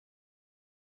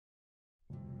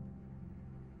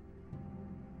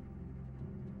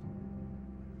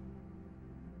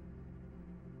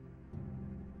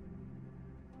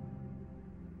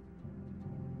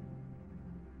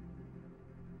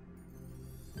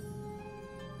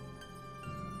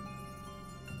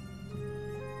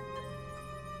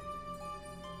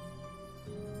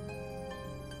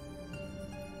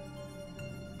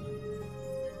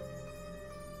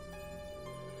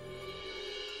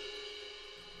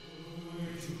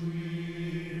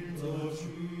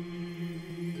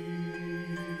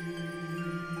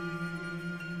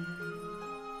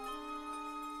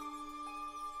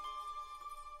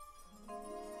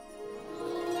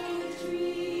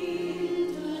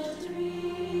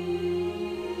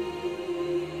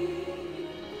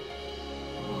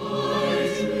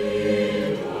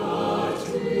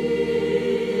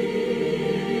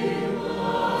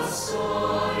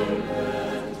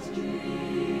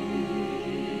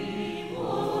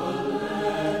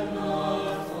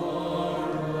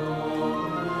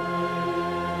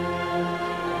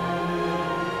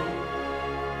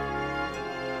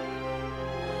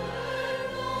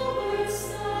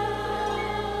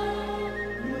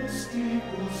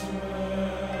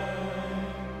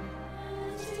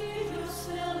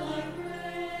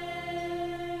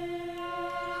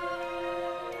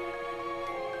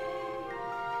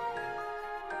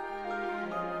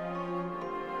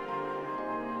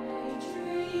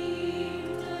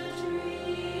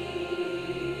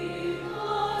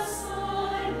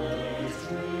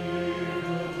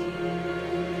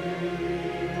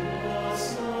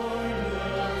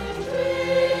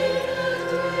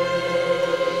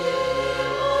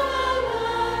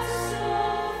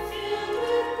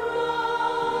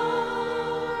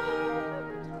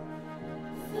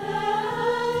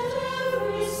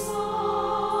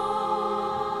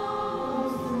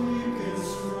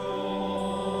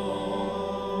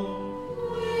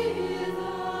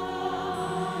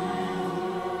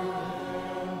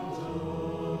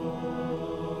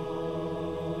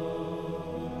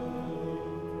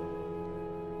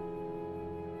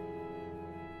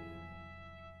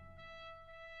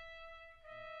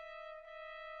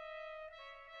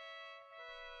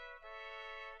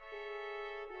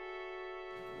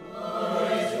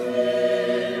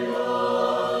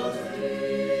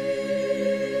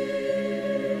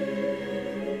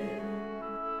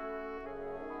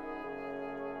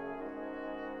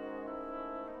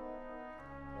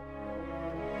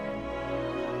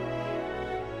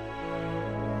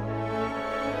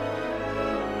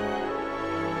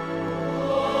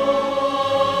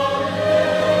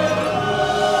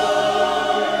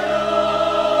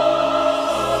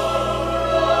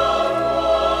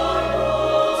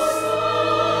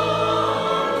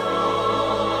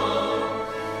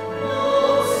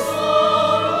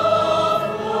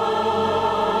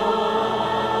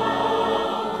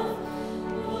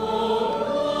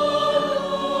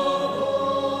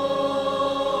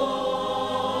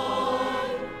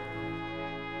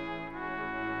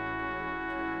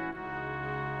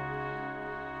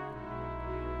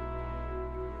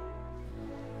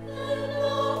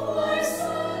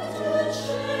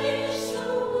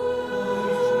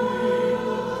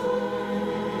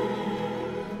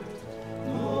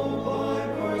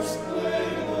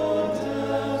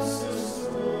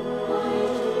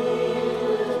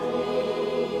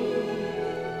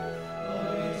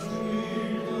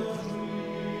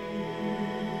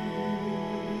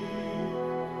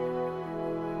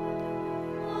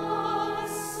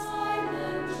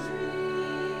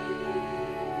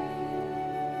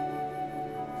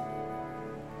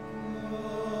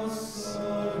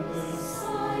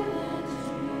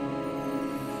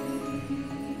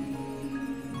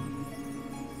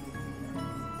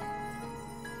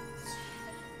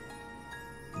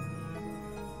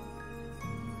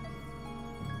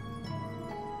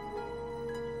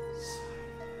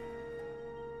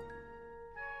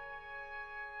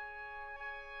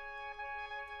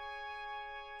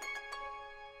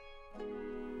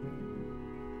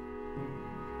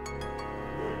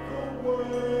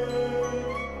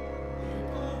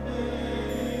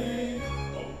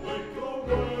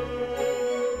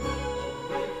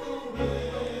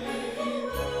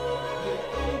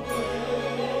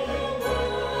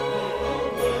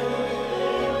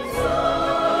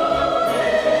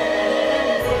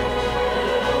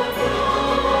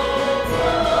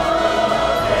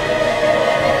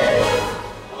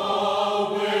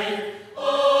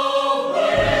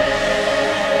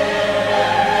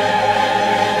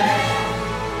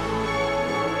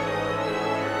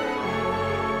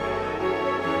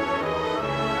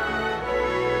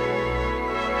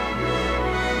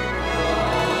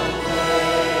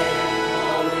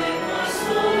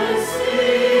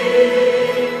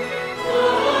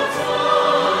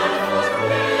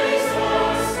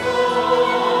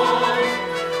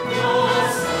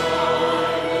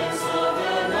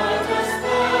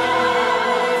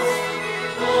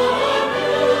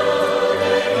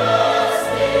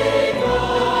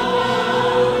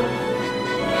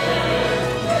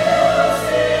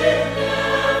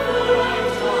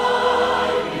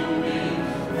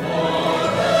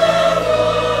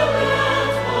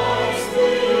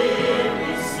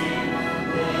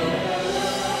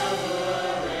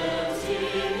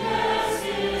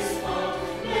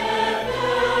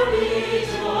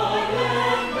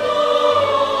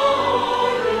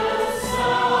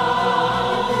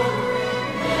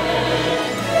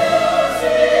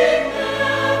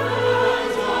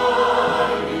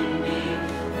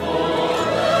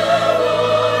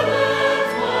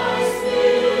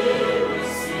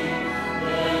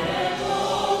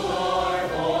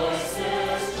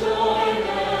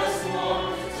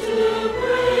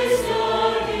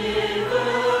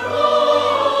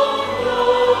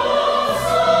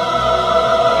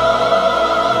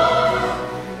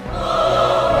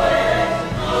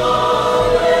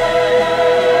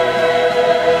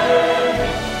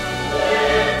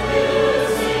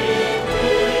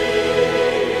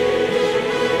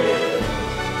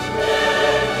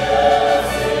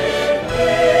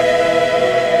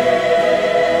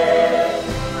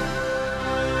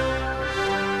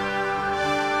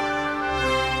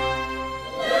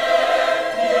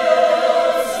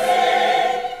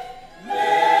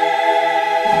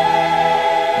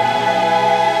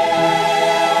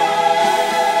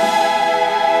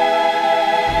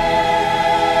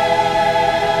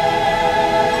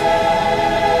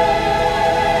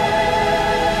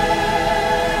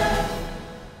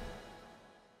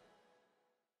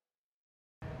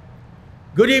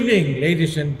Good evening,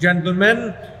 ladies and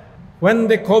gentlemen. When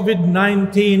the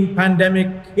COVID-19 pandemic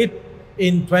hit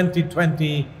in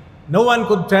 2020, no one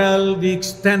could tell the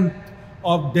extent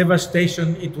of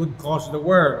devastation it would cause the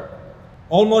world.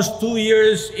 Almost 2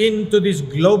 years into this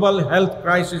global health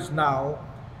crisis now,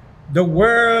 the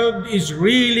world is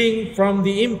reeling from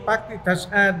the impact it has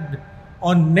had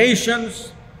on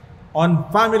nations, on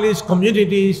families,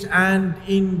 communities, and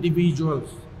individuals.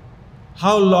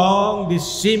 How long this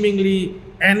seemingly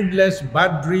endless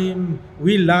bad dream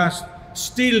will last,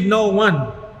 still no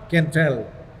one can tell.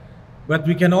 But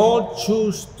we can all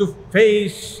choose to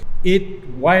face it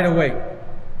wide awake,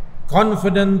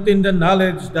 confident in the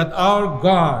knowledge that our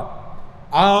God,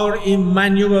 our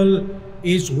Emmanuel,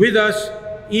 is with us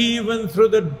even through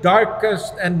the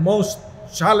darkest and most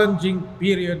challenging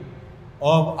period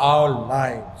of our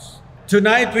lives.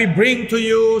 Tonight we bring to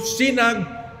you SINAG,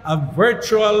 a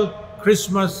virtual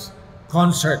Christmas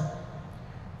concert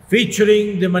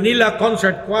featuring the Manila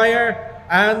Concert Choir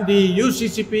and the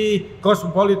UCCP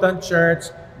Cosmopolitan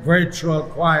Church virtual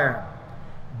choir.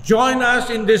 Join us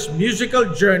in this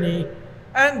musical journey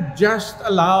and just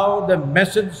allow the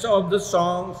message of the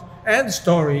songs and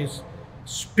stories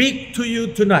speak to you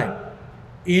tonight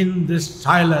in the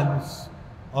silence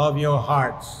of your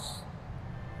hearts.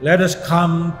 Let us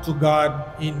come to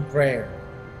God in prayer.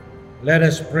 Let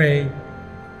us pray.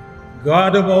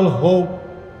 God of all hope,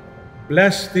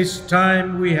 bless this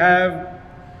time we have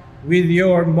with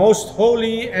your most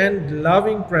holy and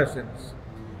loving presence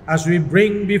as we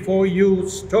bring before you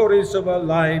stories of our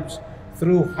lives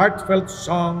through heartfelt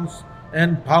songs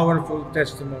and powerful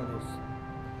testimonies.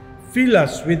 Fill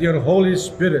us with your Holy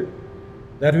Spirit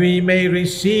that we may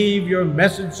receive your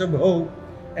message of hope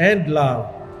and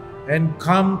love and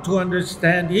come to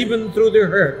understand, even through the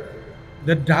hurt,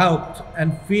 the doubt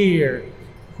and fear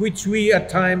which we at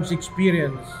times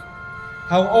experience,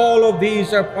 how all of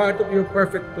these are part of your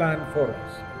perfect plan for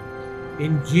us.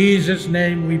 In Jesus'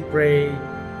 name we pray,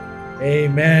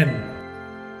 amen.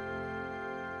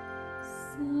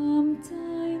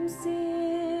 Sometimes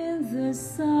in the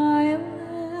silence,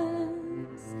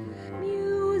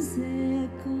 music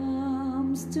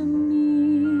comes to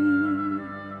me.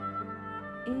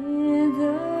 In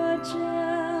the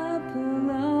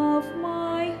chapel of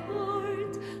my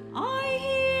heart, I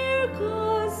hear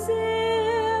God's symphony,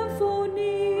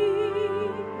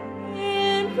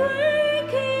 and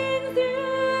breaking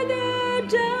through the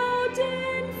doubt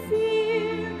and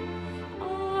fear,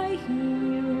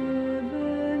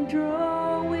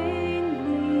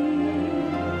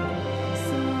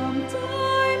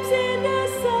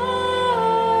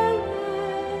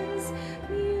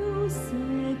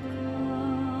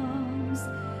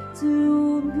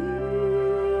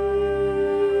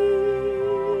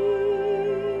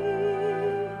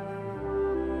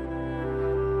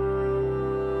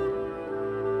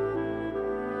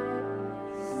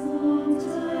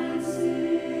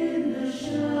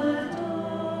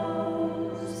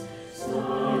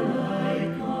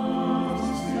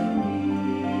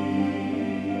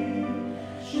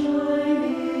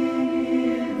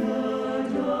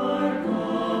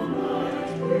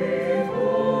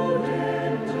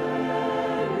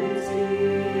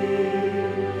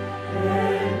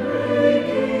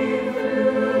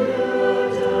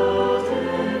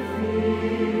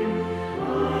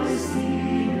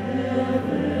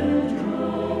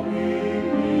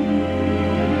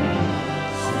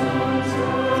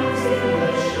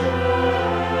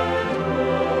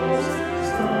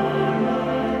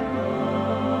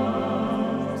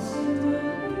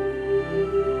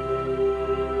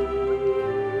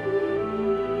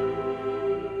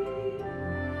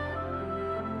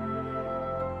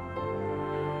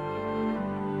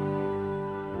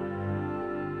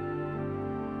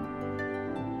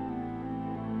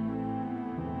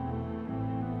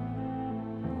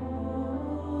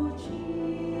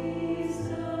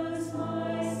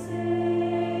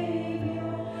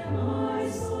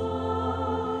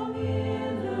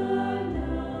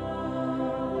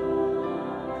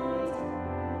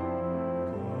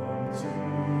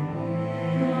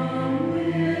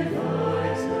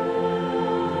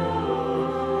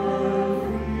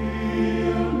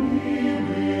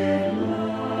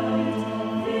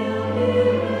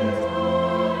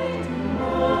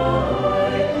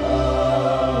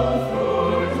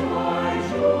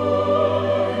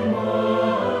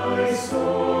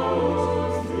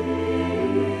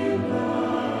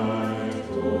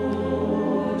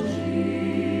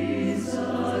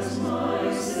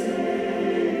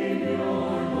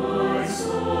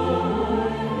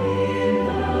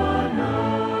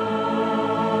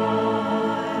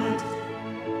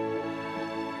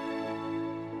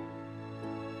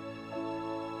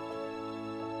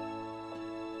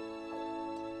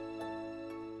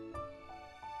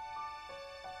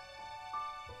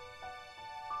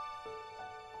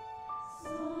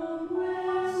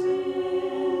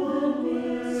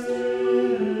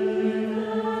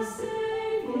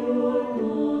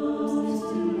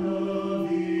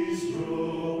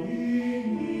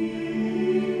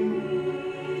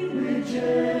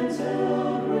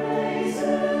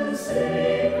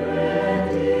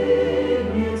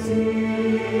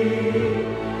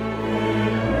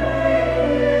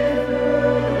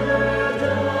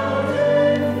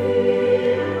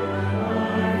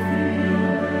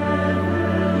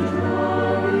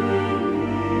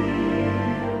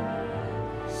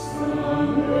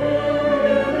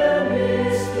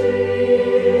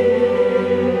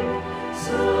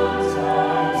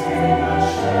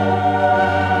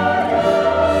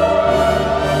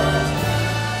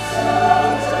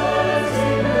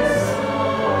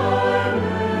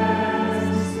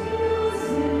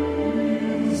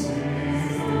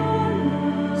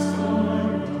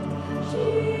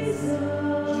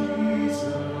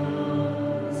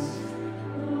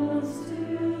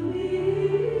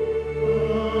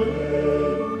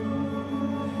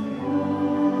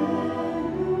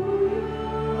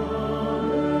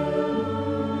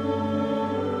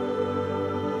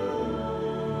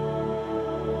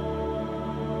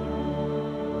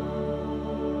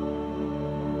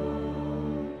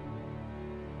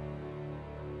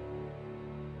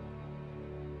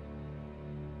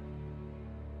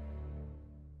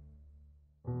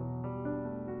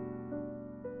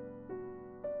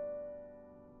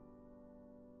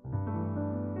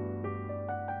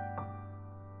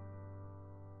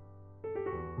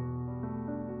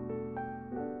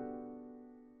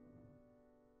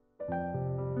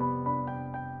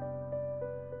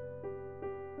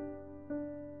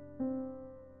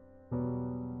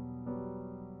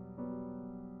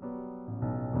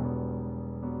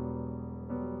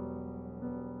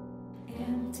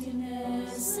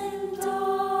 Emptiness and dark,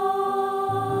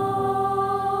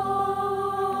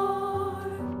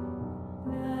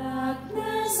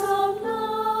 blackness of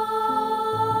night,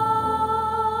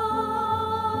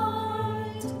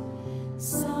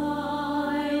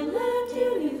 silent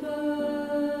universe,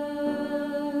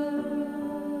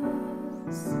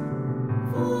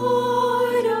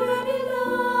 void of any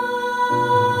light.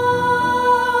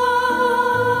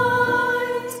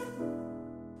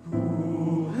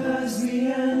 Who has the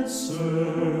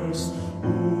answers?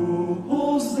 Who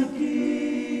holds the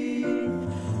key?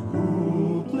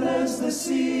 Who plants the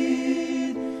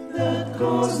seed that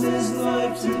caused this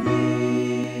life to be?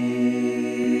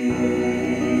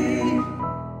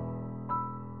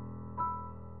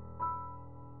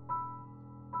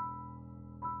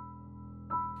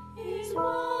 In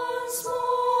one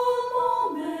small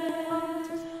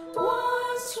moment,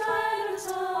 one strand of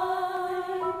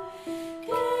time,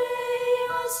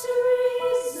 chaos to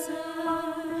reason,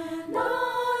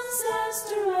 nonsense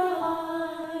to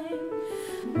rhyme,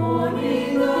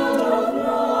 morning out of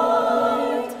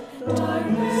night,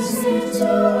 darkness into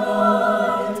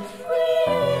light,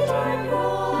 creator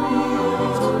God,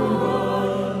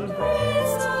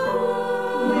 praise the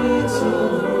Lord,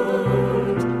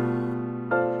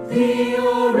 the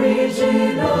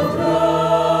origin of life.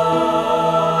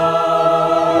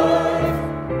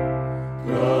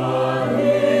 God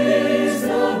is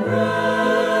the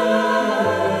breath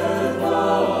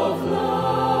of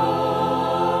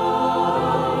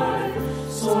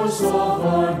life, source of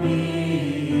our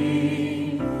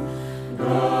being.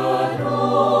 God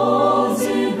holds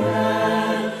in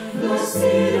hand the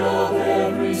seed of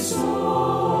every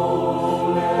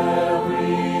soul,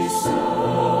 every soul.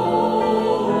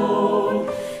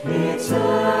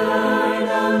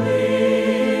 Eternal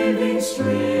living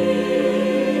stream,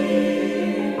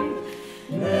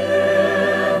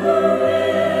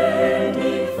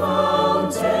 never-ending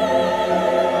fountain,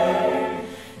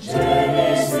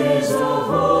 Genesis of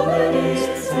all that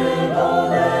is and all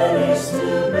that is to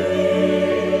be.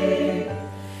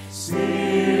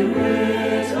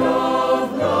 Spirit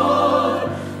of God,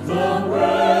 the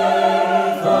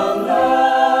breath of life.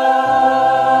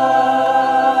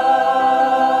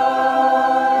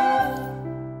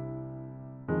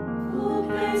 Who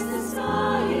paints the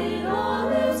sky in all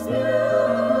its beauty?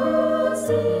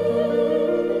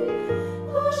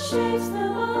 Who shapes the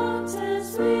mountains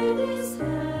with his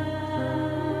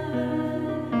hand?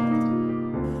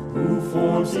 Who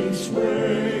forms each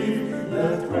wave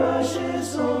that crashes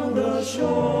on the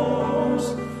shores?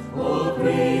 All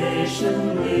creation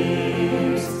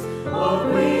lives, all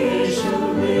creation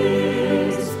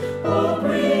lives, all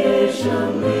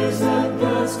creation lives at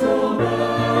God's command.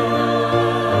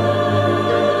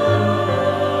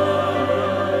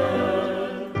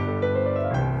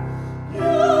 You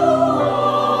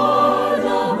are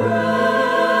the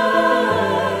breath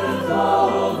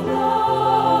of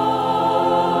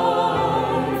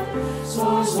life,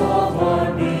 source of our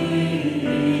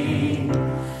being.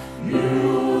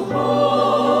 You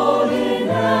hold in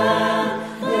hand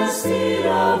the seed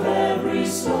of every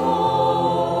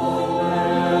soul,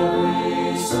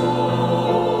 every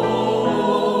soul.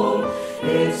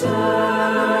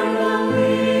 Eternal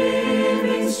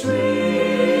living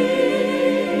stream,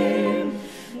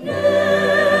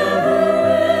 never-ending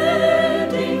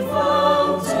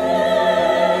fountain,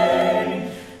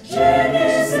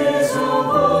 Genesis of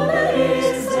all that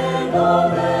is and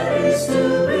all that is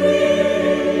to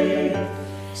be.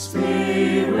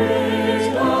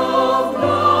 Spirit of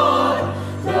God,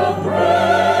 the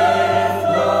breath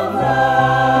of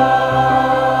life,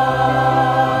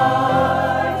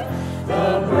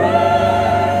 the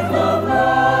breath of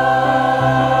life,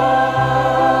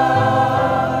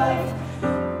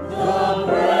 the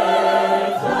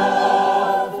breath of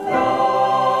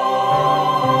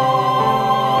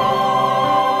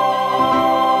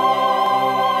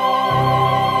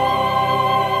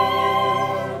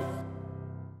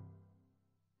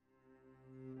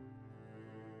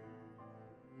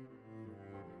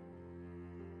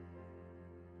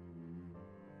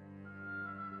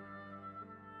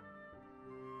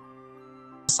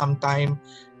sometime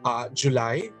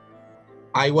July.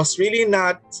 I was really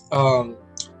not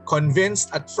convinced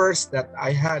at first that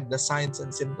I had the signs and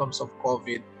symptoms of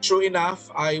COVID. True enough,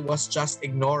 I was just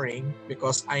ignoring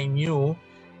because I knew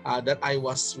that I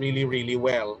was really, really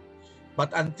well. But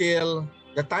until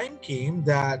the time came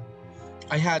that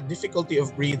I had difficulty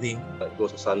of breathing. It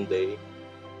was a Sunday.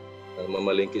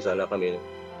 Mamalingki sana kami.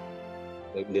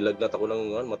 Nilagnat ako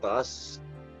ng mataas.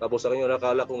 Tapos sa kanya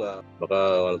nakala ko nga baka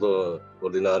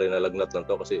ordinary na lagnat lang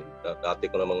to kasi dati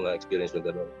ko namang na-experience yung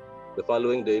gano'n. The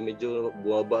following day medyo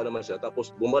bumaba naman siya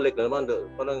tapos bumalik na naman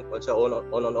parang siya on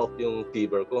and off yung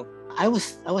fever ko. I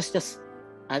was just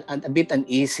a bit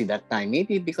uneasy that time,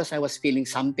 maybe because I was feeling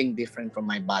something different from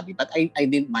my body, but I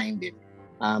didn't mind it.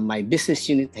 My business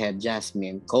unit head,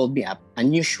 Jasmine, called me up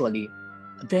unusually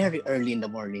very early in the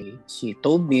morning. She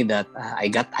told me that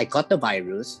I caught the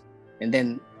virus. And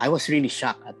then I was really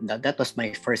shocked at that. That was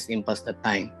my first impulse that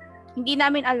time. Hindi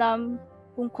namin alam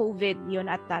kung COVID yun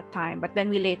at that time, but then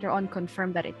we later on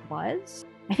confirmed that it was.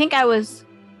 I think I was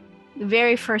the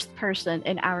very first person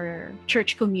in our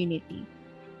church community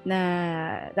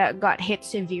that got hit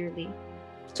severely.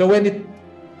 So when it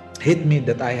hit me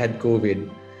that I had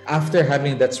COVID, after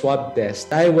having that swab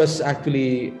test, I was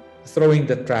actually throwing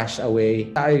the trash away.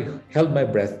 I held my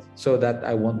breath so that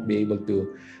I won't be able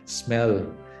to smell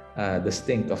the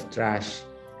stink of trash.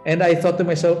 And I thought to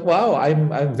myself, wow,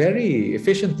 I'm very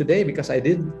efficient today because I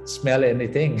didn't smell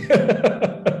anything.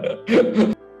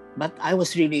 But I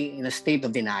was really in a state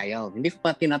of denial. Hindi ko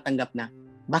pa tinatanggap na,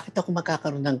 bakit ako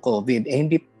magkakaroon ng COVID?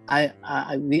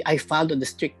 I followed the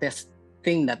strictest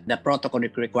thing that the protocol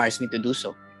requires me to do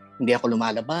so. Hindi ako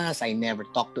lumalabas, I never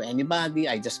talk to anybody,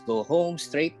 I just go home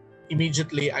straight.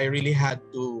 Immediately, I really had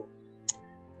to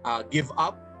give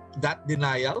up that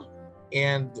denial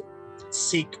and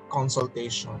seek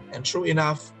consultation. And true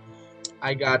enough,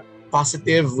 I got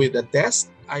positive with the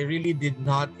test. I really did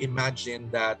not imagine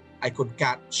that I could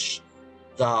catch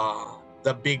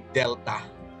the big Delta.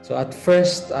 So at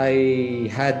first, I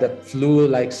had that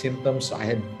flu-like symptoms. I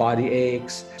had body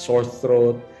aches, sore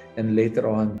throat, and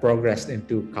later on progressed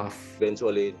into cough.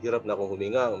 Eventually, hirap na akong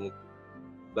huminga.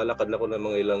 Lalakad na ako ng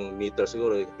mga ilang meters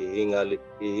siguro,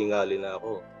 hihingali na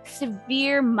ako.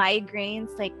 Severe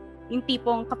migraines, like yung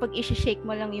tipong kapag isi-shake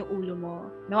mo lang yung ulo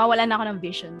mo, nawawala na ako ng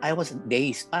vision. I was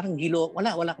dazed, parang gilo,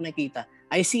 wala akong nakita.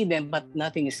 I see them but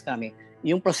nothing is coming.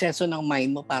 Yung proseso ng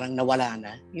mind mo parang nawala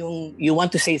na. Yung you want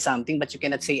to say something but you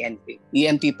cannot say anything.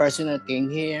 EMT personnel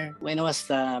came here. When I was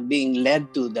being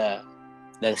led to the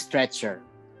stretcher,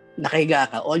 nakahiga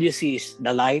ka, all you see is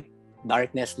the light,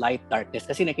 darkness,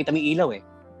 kasi nakita mo yung ilaw eh.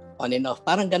 On and off.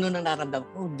 Parang ganun ang naramdaman.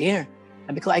 Oh dear.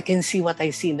 Because I can see what I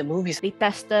see in the movies. They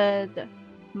tested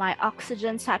my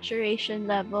oxygen saturation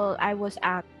level. I was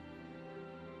at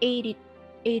 80,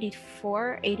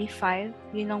 84, 85.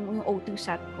 Yun ang yung O2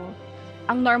 sat ko.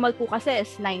 Ang normal po kasi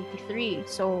is 93.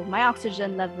 So my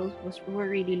oxygen levels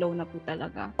were really low na po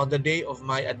talaga. On the day of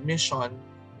my admission,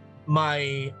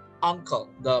 my uncle,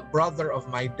 the brother of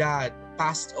my dad,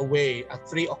 passed away at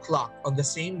 3 o'clock on the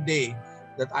same day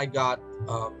that I got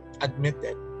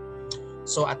admitted.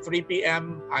 So at 3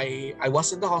 p.m., I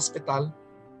was in the hospital.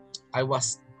 I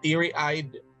was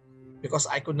teary-eyed because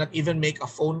I could not even make a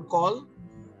phone call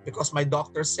because my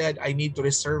doctor said I need to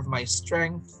reserve my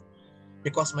strength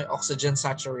because my oxygen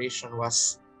saturation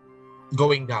was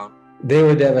going down. They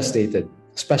were devastated,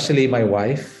 especially my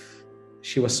wife.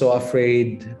 She was so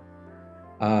afraid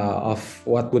of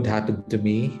what would happen to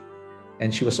me.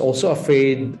 And she was also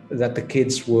afraid that the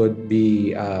kids would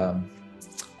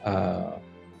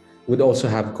also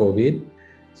have COVID.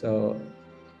 So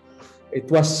it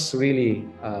was really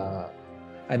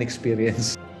an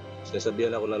experience.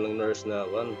 Sinasabihan ako ng nurse na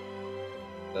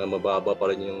mababa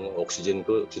pa rin yung oxygen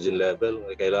level.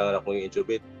 Kailangan akong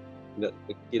i-intubate.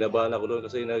 Kinabahan ako doon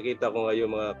kasi nakikita ko nga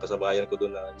yung mga kasabayan ko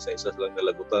doon na isa-isa lang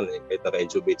nalagutan kahit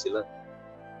naka-intubate sila.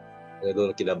 Kaya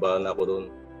doon, kinabahan ako doon.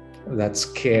 That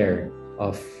scare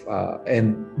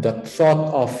and the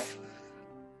thought of,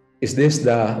 is this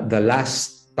the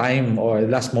last time or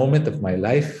last moment of my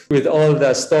life? With all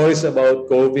the stories about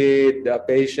COVID, the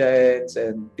patients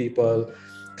and people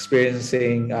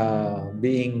experiencing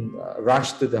being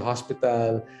rushed to the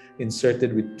hospital,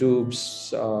 inserted with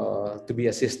tubes to be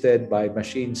assisted by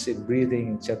machines in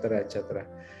breathing, etc., etc.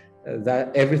 That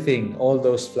everything, all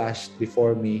those flashed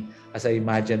before me as I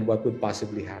imagined what would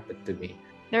possibly happen to me.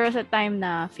 There was a time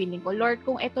na feeling ko, Lord,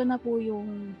 kung ito na po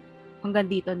yung hanggang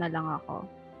dito na lang ako,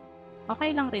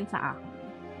 okay lang rin sa akin.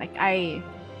 Like, I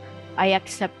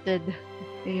accepted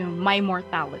my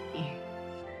mortality.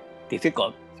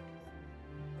 Difficult.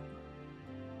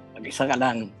 Mag-isa ka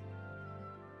lang.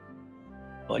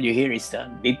 All you hear is the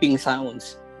beeping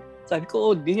sounds. Sabi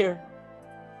ko, oh dear.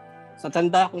 Sa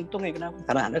tanda ko ito, may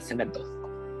karanas na to.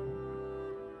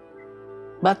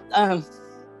 But,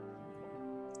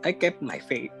 I kept my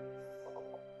faith.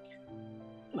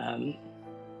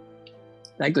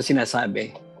 Like ko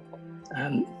sinasabi,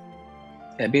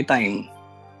 every time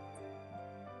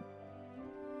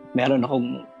meron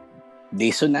akong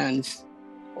dissonance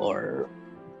or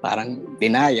parang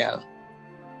denial,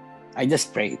 I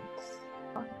just prayed.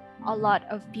 A lot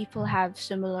of people have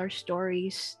similar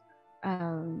stories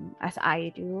as I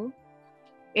do.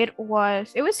 It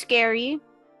was scary,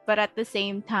 but at the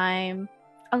same time,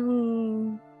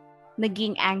 ang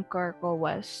naging anchor ko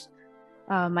was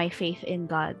my faith in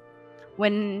God.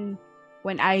 When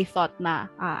I thought na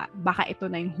baka ito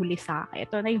na yung huli sa akin,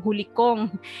 ito na yung huli kong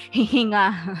hihinga.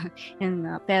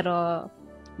 Pero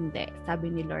hindi, sabi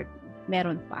ni Lord,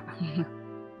 meron pa.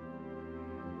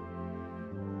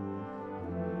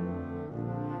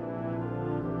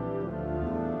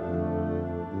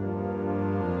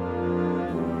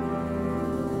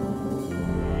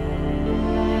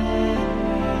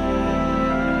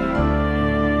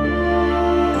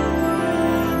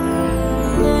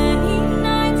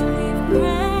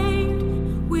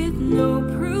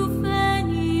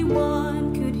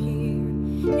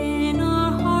 In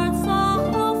our hearts a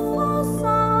hopeful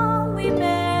song we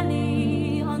barely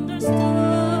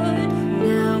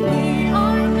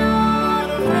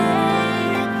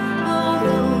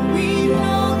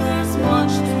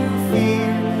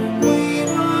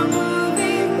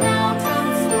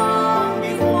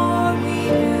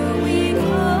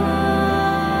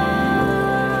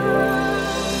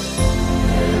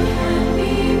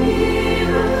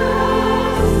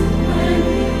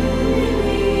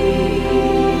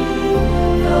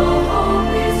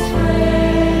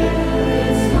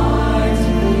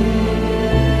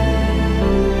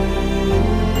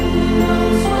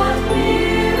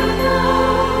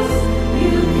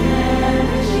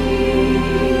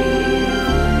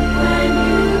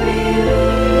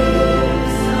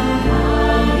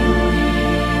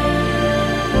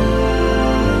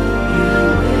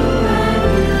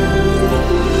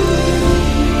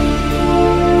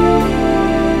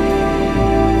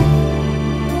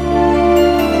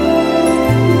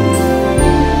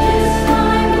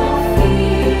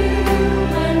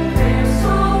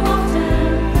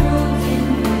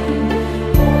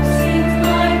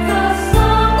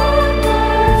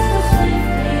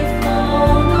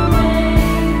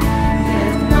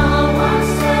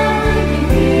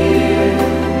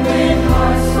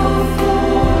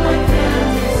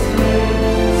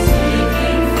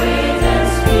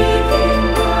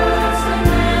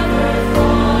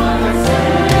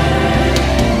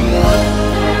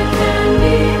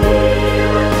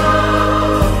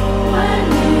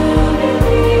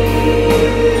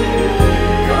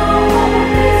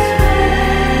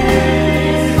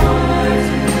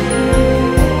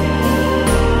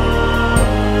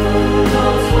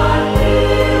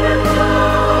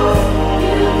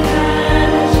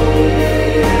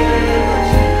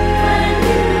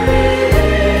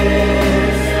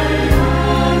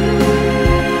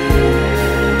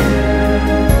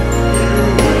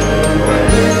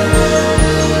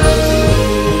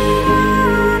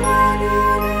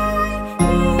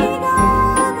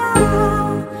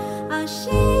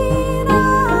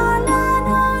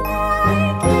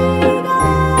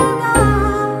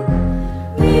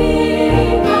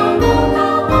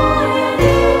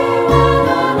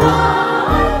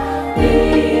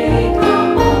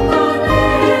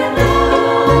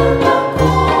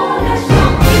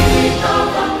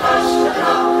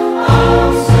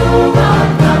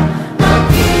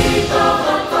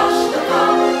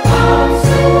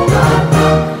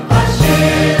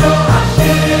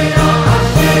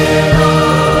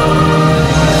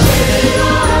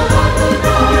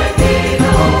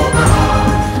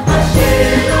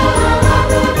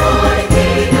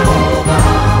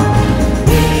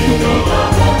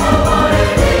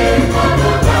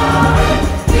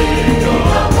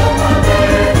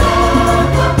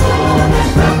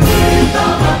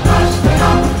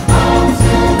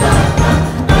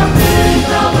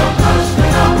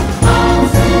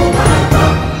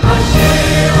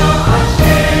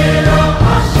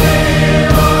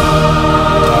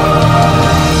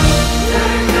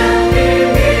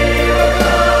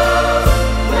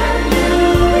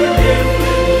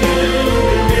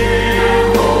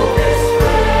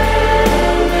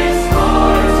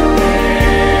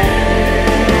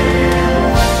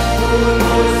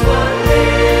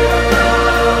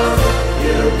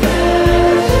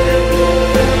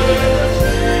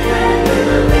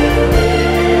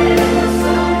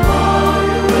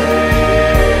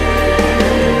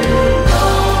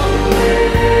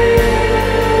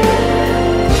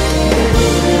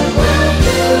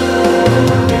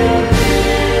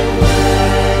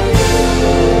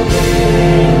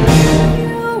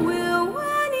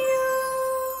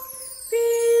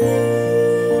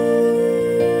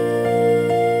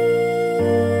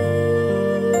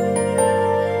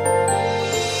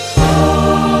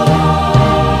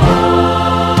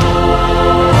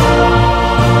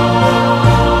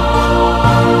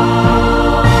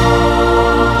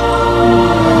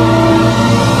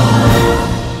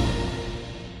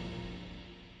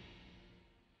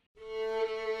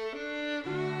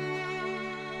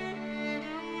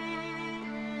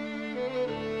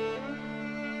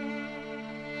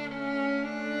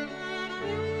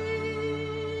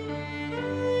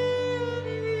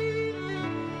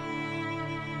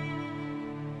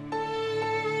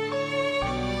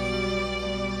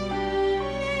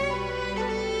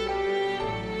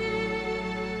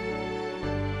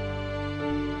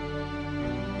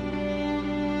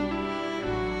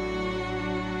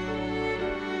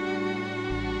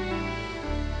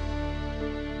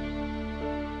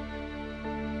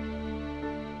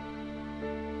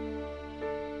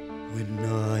When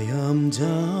I am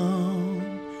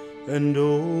down and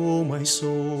oh my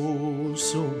soul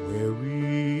so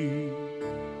weary,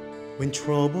 when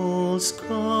troubles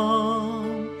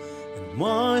come and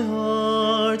my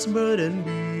heart's burden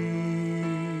be,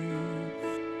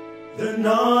 then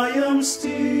I am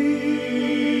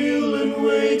still and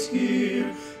wait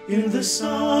here in the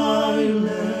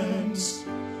silence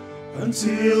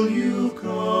until you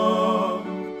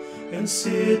come and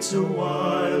sit a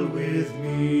while with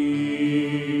me.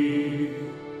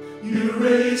 You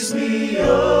raise me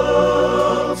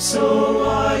up so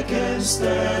I can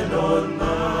stand on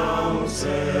mountains.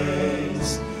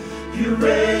 You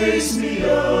raise me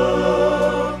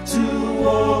up to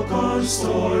walk on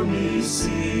stormy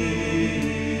seas.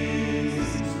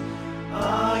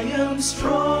 I am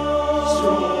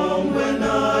strong when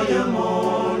I am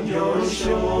on your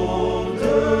shoulders.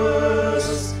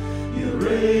 You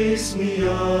raise me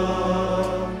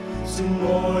up to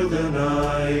more than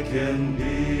I can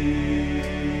be.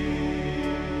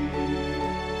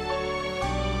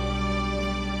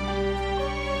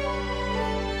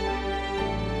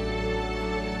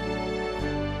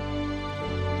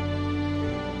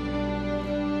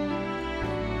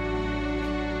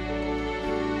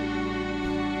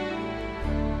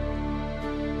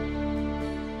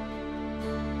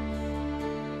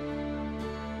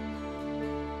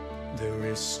 There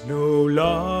is no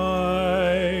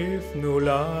life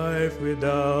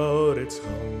without its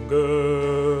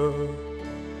hunger.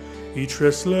 Each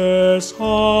restless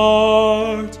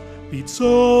heart beats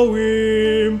so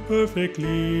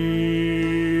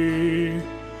imperfectly.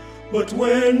 But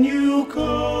when you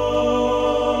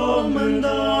come and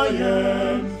I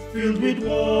am filled with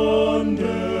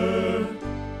wonder,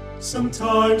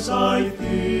 sometimes I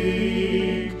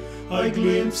think I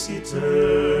glimpse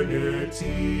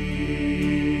eternity.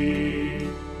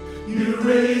 You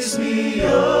raise me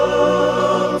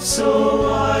up so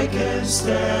I can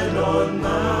stand on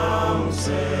mountains.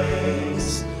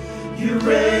 You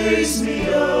raise me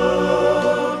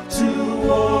up to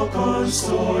walk on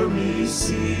stormy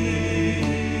seas.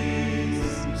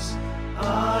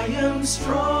 I am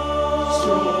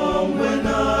strong when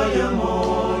I am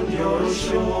on your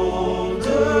shoulders.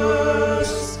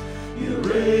 You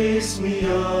raise me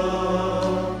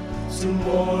up to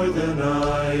more than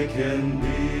I can be.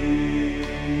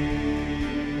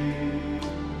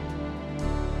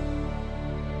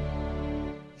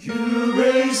 You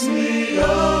raise me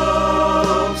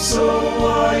up so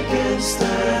I can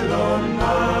stand on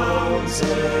mountains.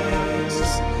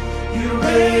 You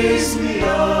raise me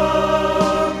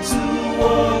up to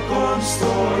walk on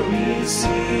stormy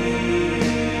seas.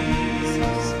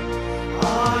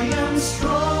 I am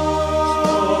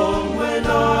strong when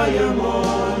I am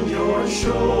on your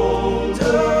shoulders.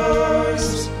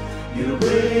 You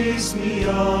raise me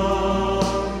up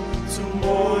to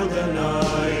more than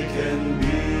I can be.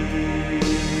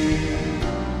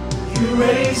 You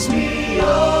raise me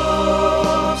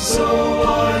up so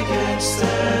I can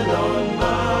stand on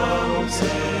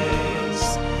mountains.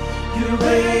 You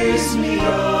raise me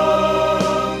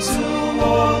up to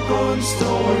walk on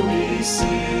stormy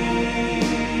seas.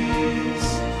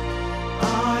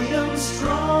 I am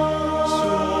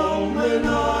strong when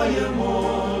I am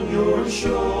on your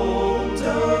shoulders.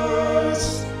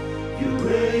 You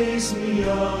raise me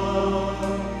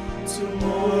up to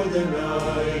more than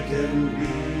I can be.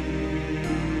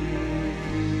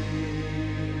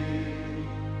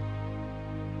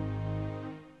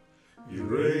 You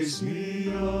raise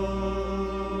me up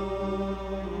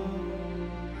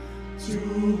to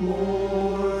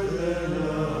more than I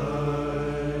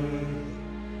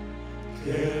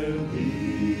can be.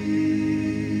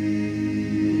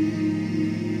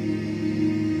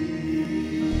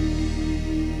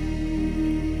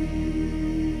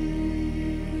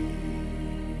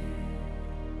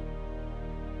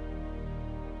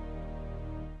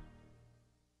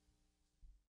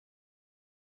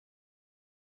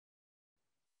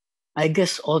 I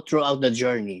guess all throughout the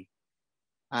journey,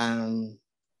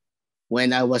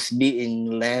 when I was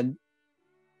being led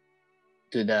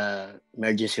to the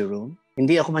emergency room,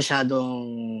 hindi ako masyadong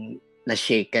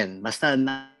na-shaken. Basta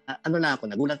ano na ako,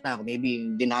 nagulat na ako, maybe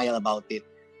in denial about it.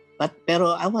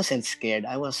 Pero I wasn't scared.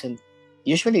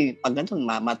 Usually, pag ganun,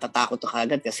 matatakot ako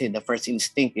agad kasi the first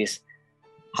instinct is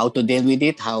how to deal with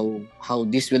it, how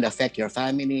this will affect your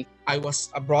family. I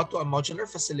was brought to a modular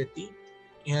facility,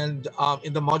 and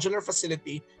in the modular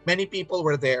facility, many people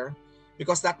were there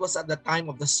because that was at the time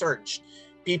of the surge.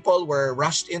 People were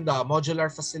rushed in the modular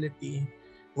facility,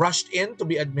 rushed in to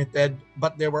be admitted,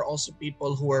 but there were also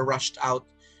people who were rushed out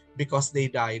because they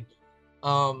died.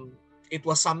 It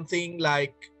was something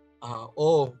like,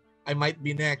 oh, I might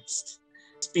be next.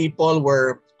 People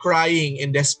were crying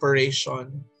in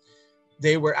desperation.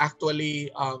 They were actually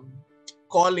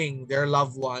calling their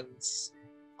loved ones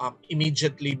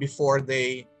immediately before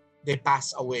they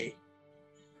pass away.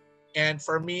 And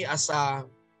for me as a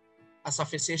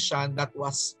physician, that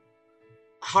was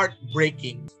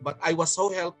heartbreaking. But I was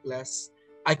so helpless,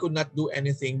 I could not do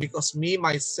anything because me,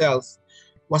 myself,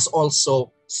 was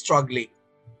also struggling.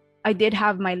 I did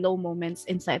have my low moments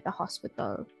inside the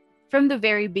hospital. From the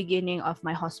very beginning of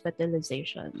my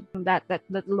hospitalization, that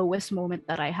lowest moment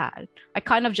that I had, I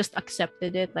kind of just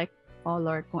accepted it like, oh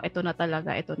Lord, kung ito na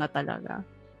talaga, ito na talaga.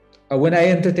 When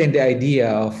I entertained the idea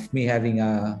of me having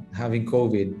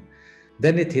COVID,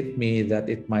 then it hit me that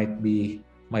it might be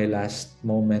my last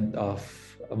moment of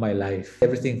my life.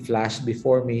 Everything flashed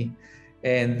before me,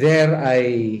 and there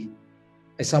I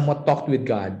somewhat talked with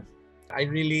God. I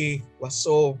really was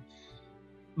so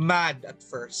mad at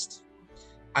first.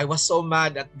 I was so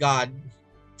mad at God.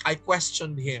 I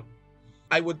questioned Him.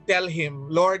 I would tell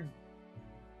Him, Lord,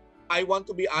 I want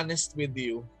to be honest with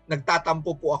you.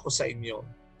 Nagtatampo po ako sa inyo.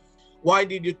 Why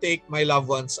did you take my loved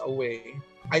ones away?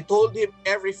 I told Him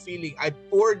every feeling. I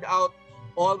poured out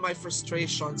all my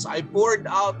frustrations. I poured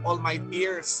out all my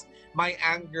tears, my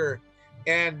anger,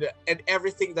 and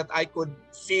everything that I could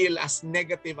feel as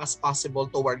negative as possible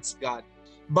towards God.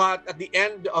 But at the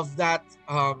end of that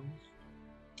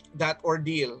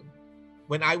ordeal,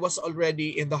 when I was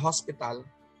already in the hospital,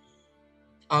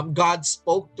 God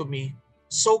spoke to me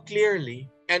so clearly,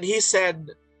 and He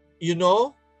said, you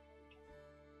know,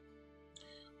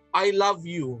 I love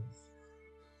you.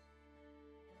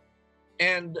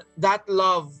 And that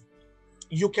love,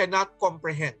 you cannot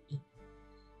comprehend.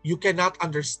 You cannot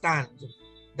understand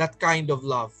that kind of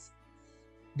love.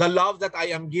 The love that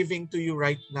I am giving to you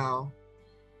right now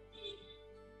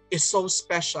is so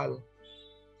special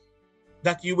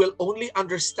that you will only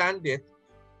understand it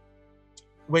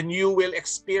when you will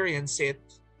experience it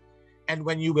and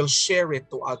when you will share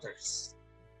it to others.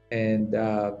 And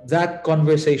that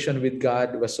conversation with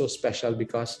God was so special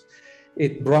because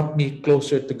it brought me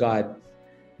closer to God.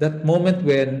 That moment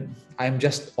when I'm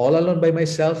just all alone by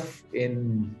myself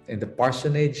in the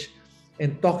parsonage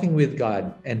and talking with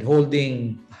God and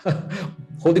holding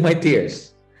my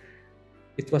tears.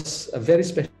 It was a very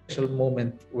special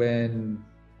moment when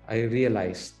I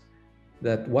realized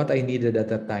that what I needed at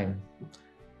that time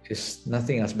is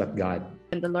nothing else but God.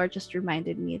 And the Lord just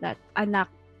reminded me that, anak,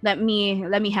 let me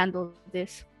handle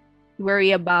this.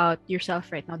 Worry about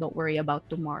yourself right now. Don't worry about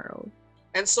tomorrow.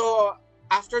 And so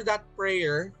after that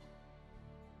prayer,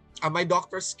 my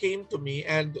doctors came to me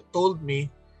and told me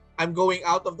I'm going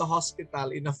out of the hospital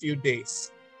in a few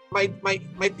days. My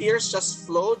tears just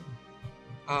flowed.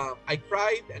 I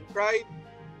cried and cried,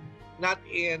 not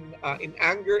in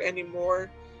anger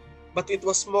anymore, but it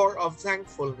was more of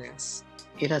thankfulness.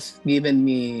 It has given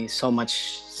me so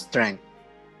much strength.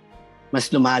 Mas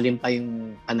lumalim pa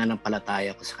yung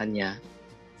pananampalataya ko sa Kanya.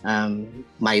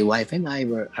 My wife and I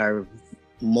are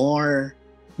more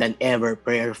than ever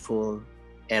prayerful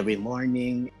every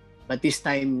morning. But this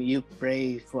time, you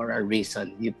pray for a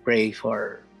reason. You pray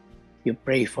for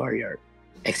your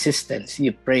existence.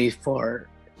 You pray for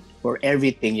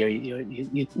everything.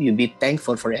 You be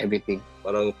thankful for everything.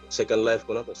 Parang second life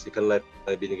ko na, second life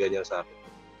na binigay niya sa akin.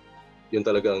 Yun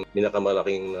talagang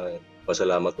pinakamalaking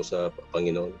pasalamat ko sa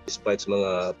Panginoon. Despite sa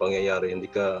mga pangyayari, hindi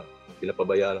ka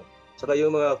pinapabayaan. Saka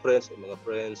yung mga friends,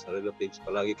 relatives,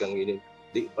 palagi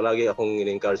akong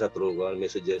in-encourage na through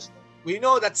messages. We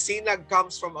know that sinag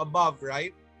comes from above,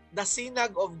 right? The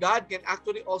sinag of God can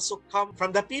actually also come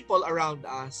from the people around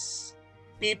us.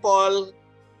 People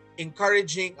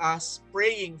encouraging us,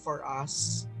 praying for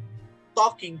us,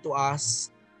 talking to us.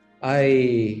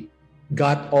 I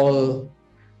got all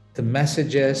the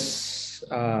messages,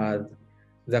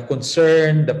 the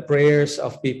concern, the prayers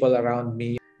of people around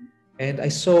me, and I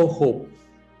saw hope.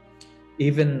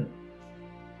 Even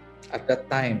at that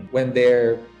time, when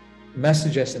their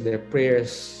messages and their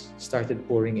prayers started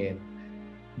pouring in,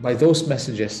 by those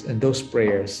messages and those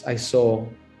prayers, I saw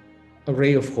a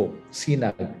ray of hope,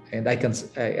 sinag, and I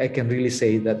can really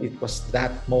say that it was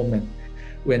that moment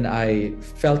when I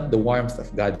felt the warmth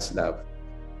of God's love.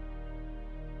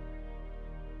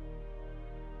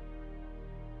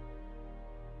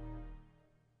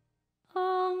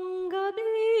 Ang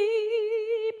gabi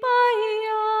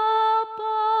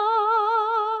payapa,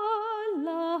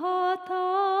 lahat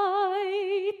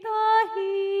ay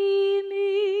tahimik,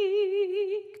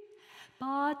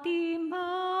 pati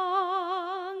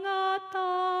mga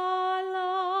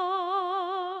tala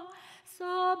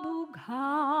sa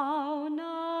bughaw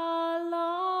na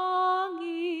langit.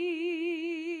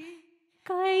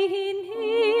 Kay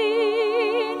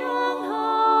hinhin ang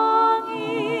hangin,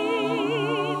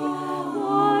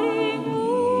 waring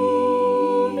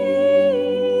umiibig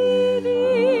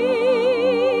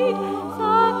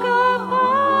sa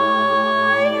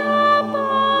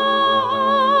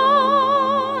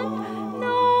kapayapaan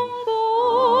ng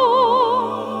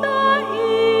buong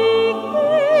daigdig.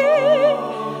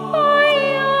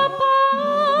 Payapaang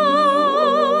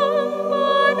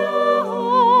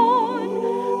panahon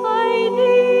ay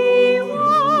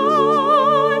diwa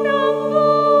ng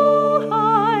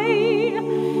buhay,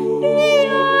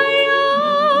 biyaya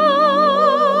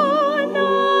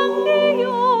ng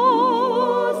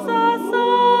Diyos sa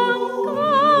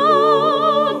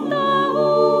sangkatauhan.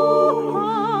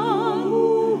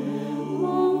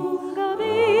 Ang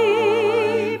gabi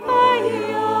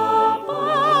payapa,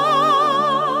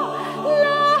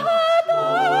 lahat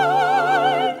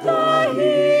ay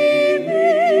tahimik,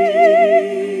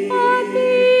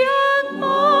 pati ang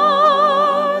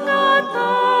mga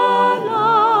tala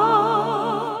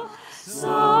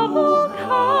sa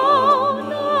bughaw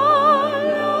na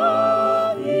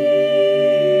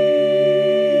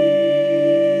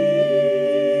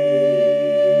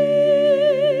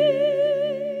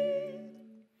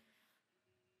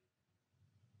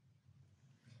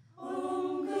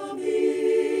Ang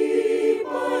gabi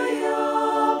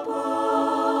payapa,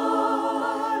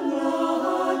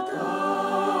 lahat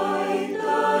ay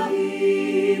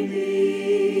tahimik,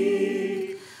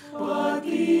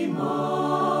 pati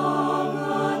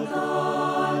mga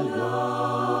tala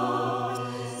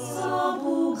sa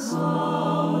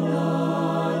bughaw na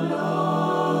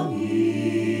langit.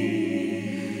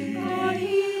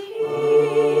 Kahit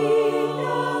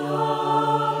hinang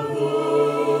hangin,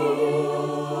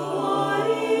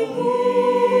 waring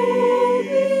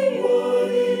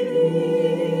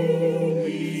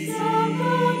umiibig sa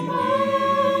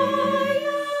kapayapaan ng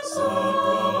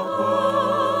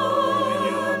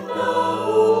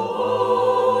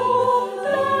buong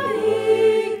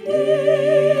daigdig.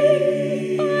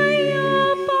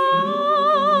 Payapaang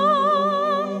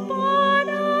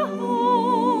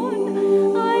panahon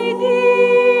ay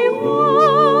diwa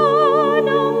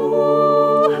ng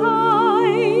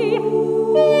buhay,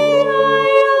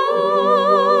 biyaya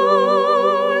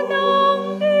ng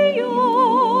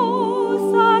Diyos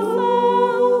sa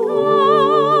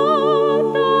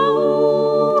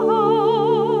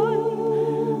sangkatauhan.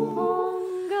 Ang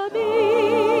gabi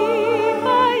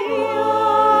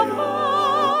payapa,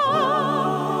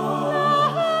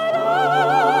 lahat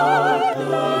ay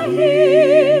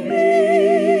tahimik,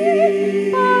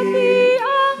 pati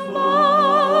ang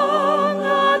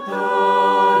mga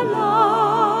tala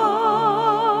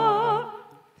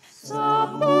sa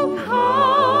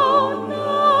bughaw na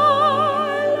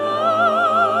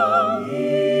langit.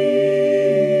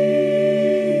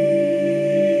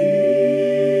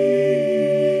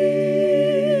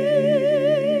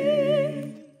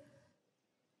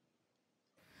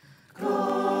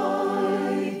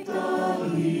 Kahit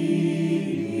tahimik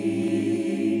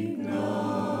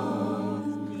ng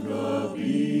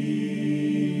gabi.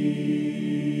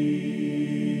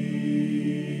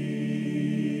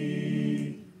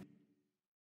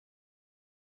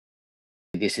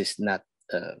 This is not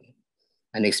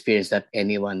an experience that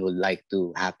anyone would like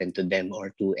to happen to them or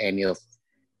to any of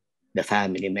the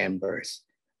family members.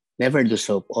 Never lose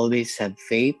hope. Always have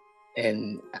faith,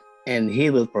 and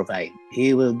He will provide.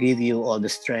 He will give you all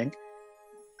the strength.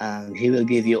 He will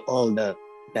give you all the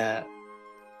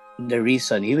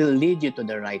reason. He will lead you to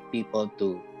the right people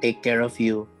to take care of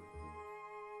you,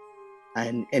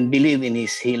 and believe in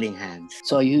His healing hands.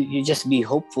 So you just be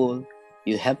hopeful.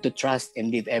 You have to trust and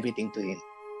leave everything to Him.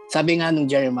 Sabi nga nung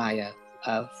Jeremiah,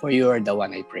 for you are the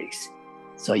one I praise.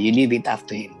 So you leave it up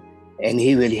to Him, and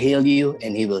He will heal you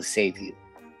and He will save you.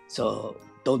 So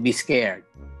don't be scared.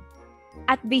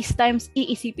 At these times,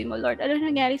 iisipin mo, Lord, ano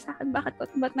nangyari sa akin?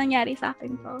 Ba't nangyari sa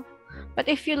akin to? But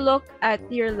if you look at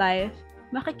your life,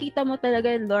 makikita mo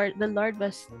talaga the Lord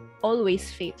was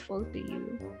always faithful to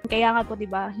you. Kaya nga po, 'di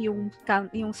ba, yung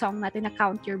song natin na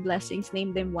Count Your Blessings,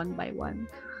 name them one by one.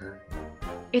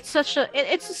 It's a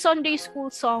Sunday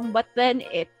school song, but then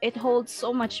it holds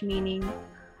so much meaning,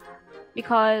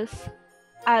 because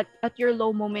at your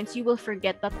low moments you will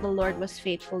forget that the Lord was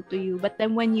faithful to you, but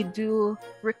then when you do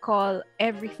recall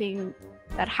everything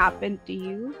that happened to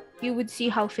you, you would see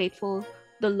how faithful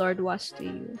the Lord was to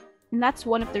you. And that's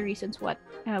one of the reasons why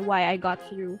I got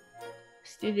through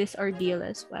this ordeal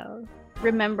as well.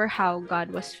 Remember how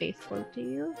God was faithful to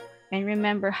you, and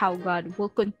remember how God will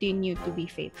continue to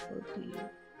be faithful to you.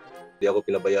 Hindi ako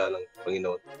pinabayaan ng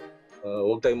Panginoon.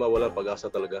 Huwag tayong mawala ng pag-asa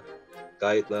talaga,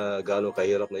 kahit na gaano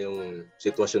kahirap na yung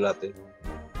sitwasyon natin.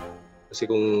 Kasi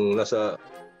kung nasa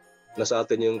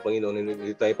atin yung Panginoon,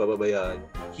 hindi tayo pababayaan.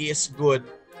 He is good.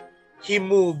 He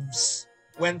moves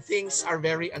when things are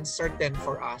very uncertain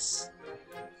for us.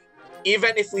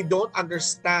 Even if we don't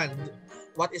understand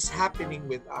what is happening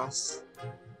with us,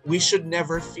 we should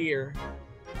never fear,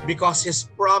 because His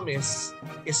promise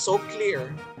is so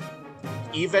clear,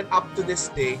 even up to this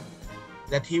day,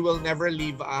 that He will never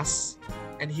leave us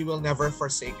and He will never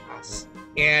forsake us.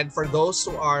 And for those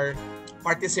who are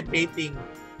participating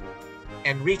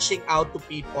and reaching out to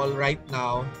people right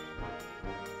now,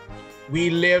 we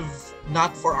live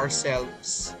not for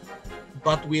ourselves,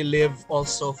 but we live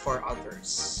also for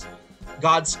others.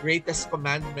 God's greatest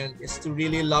commandment is to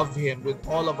really love Him with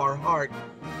all of our heart,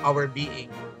 our being.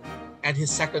 And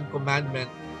His second commandment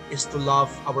is to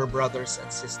love our brothers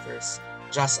and sisters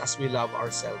just as we love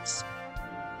ourselves.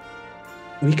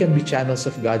 We can be channels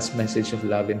of God's message of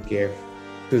love and care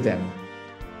to them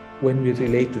when we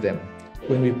relate to them,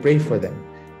 when we pray for them,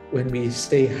 when we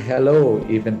say hello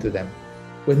even to them,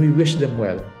 when we wish them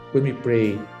well, when we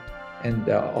pray and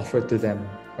offer to them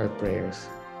our prayers.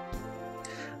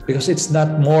 Because it's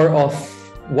not more of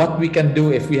what we can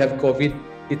do if we have COVID.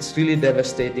 It's really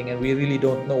devastating and we really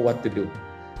don't know what to do.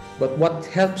 But what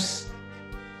helps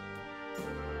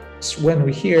is when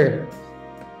we hear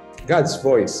God's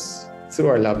voice through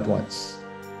our loved ones,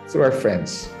 through our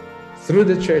friends, through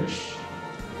the church,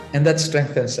 and that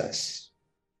strengthens us.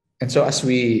 And so as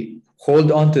we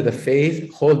hold on to the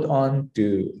faith, hold on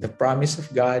to the promise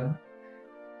of God,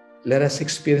 let us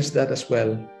experience that as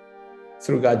well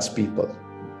through God's people.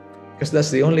 Because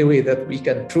that's the only way that we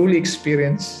can truly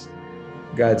experience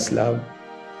God's love,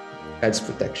 God's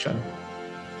protection,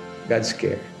 God's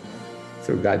care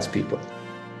through God's people.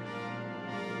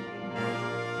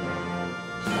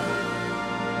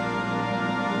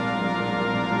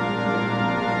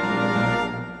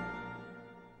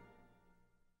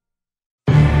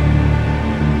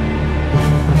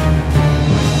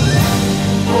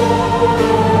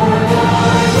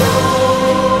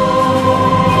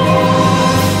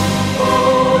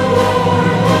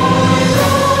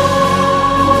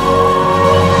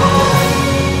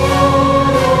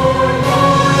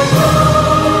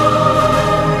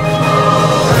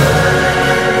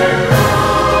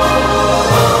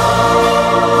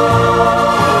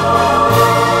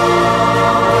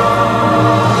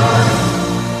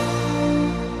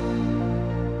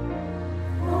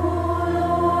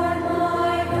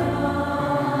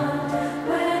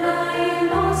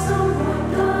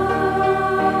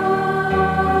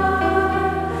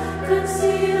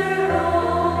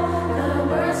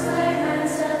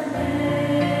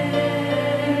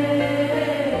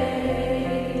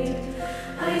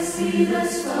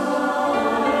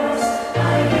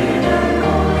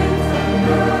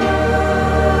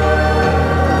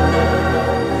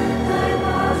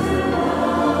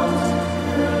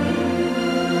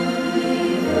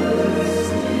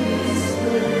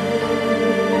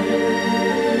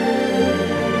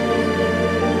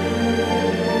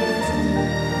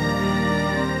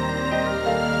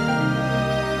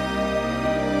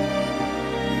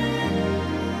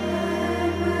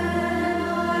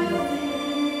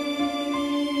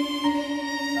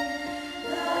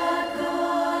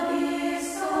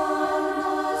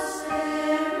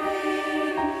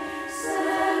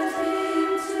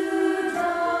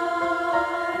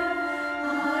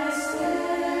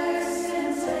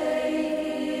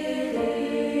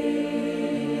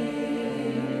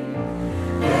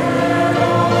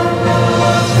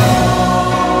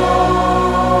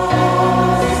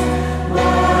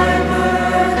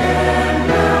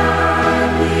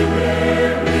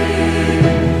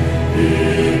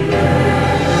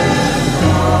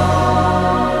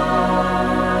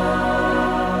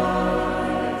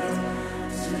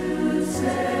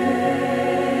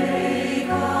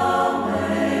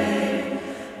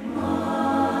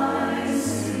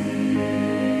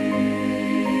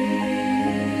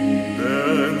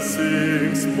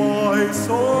 seeks my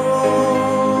soul,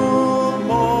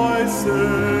 my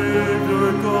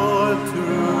Savior God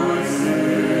to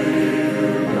see.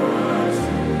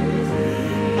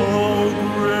 How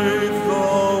great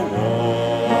thou art!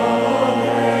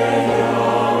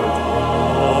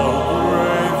 How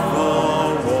great thou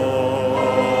art!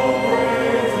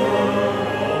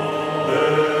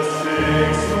 There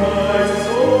seeks my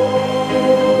soul,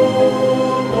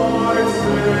 my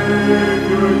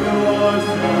Savior God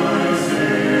to see.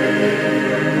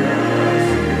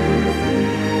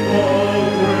 How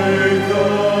great thou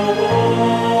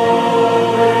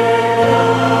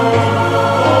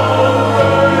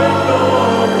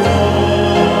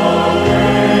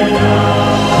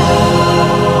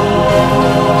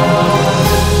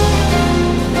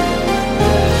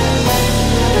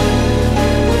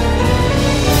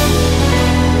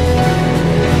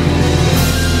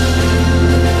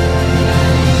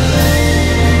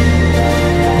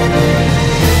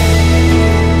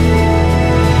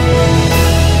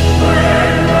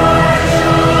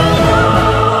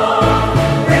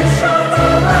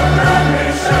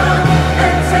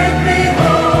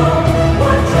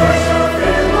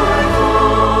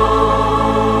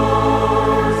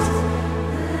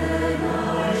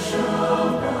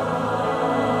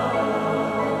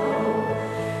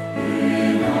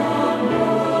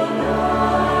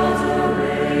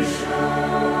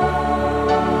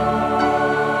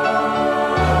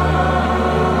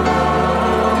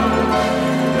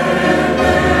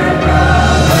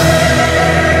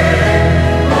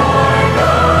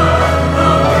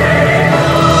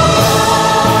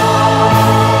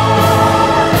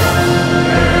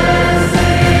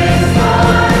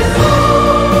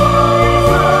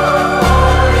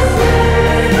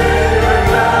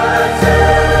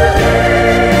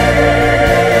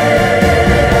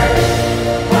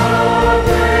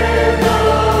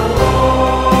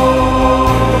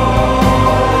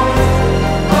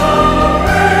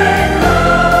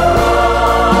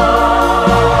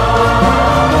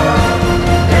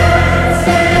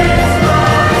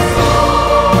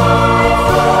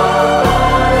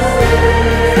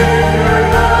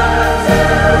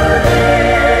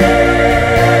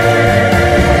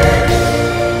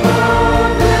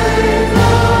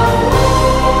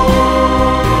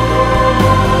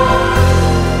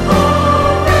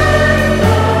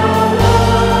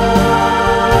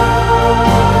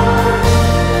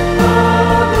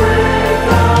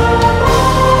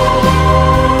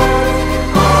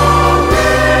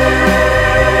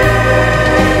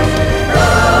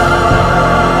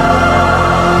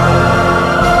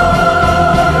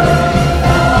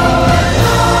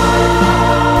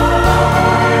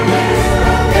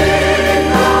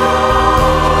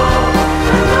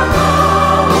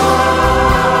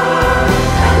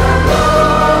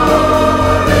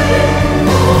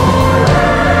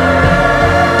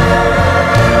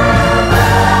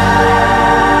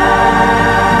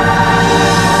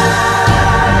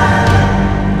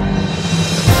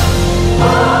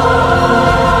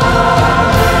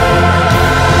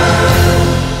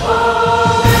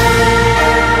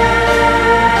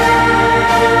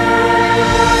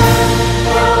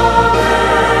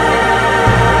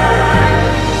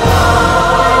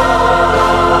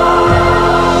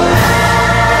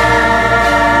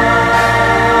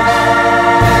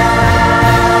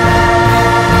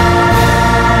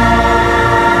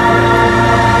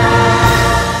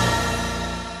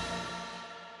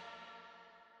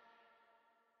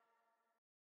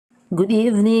Good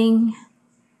evening,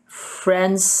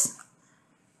 friends,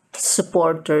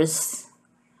 supporters,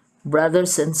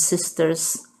 brothers and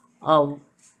sisters of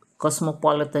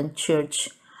Cosmopolitan Church,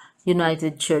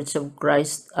 United Church of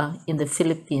Christ in the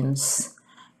Philippines.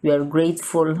 We are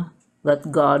grateful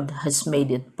that God has made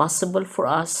it possible for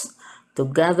us to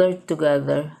gather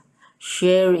together,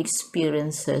 share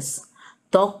experiences,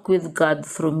 talk with God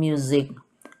through music,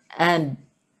 and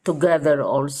together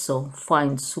also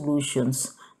find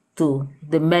solutions to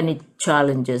the many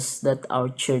challenges that our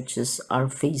churches are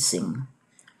facing.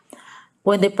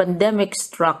 When the pandemic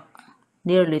struck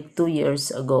nearly 2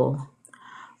 years ago,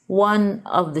 one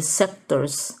of the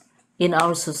sectors in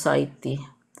our society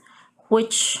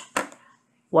which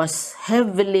was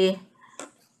heavily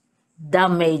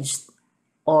damaged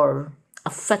or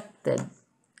affected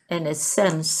in a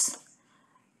sense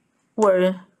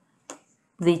were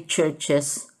the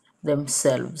churches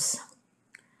themselves.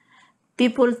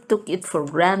 People took it for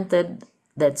granted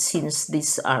that since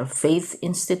these are faith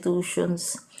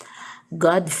institutions,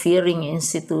 God-fearing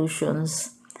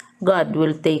institutions, God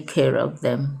will take care of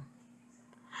them.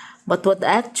 But what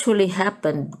actually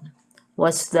happened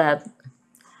was that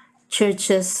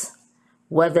churches,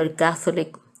 whether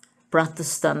Catholic,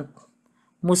 Protestant,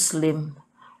 Muslim,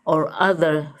 or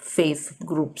other faith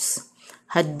groups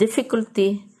had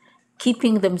difficulty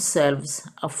keeping themselves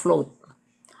afloat,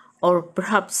 or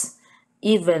perhaps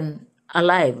even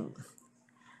alive,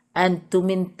 and to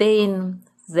maintain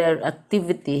their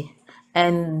activity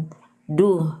and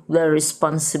do their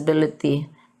responsibility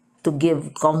to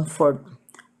give comfort,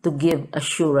 to give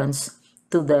assurance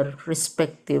to their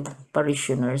respective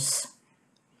parishioners.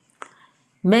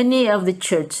 Many of the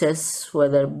churches,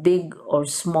 whether big or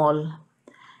small,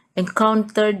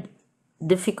 encountered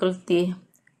difficulty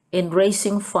in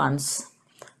raising funds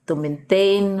to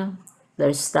maintain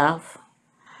their staff,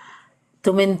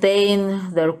 to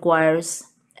maintain their choirs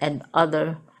and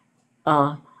other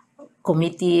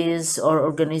committees or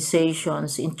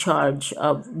organizations in charge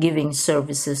of giving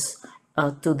services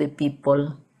to the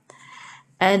people.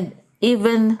 And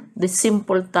even the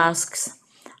simple tasks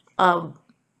of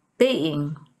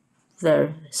paying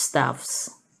their staffs.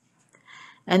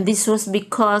 And this was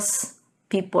because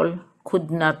people could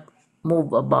not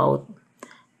move about.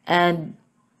 And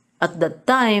at that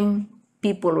time,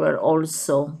 people were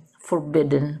also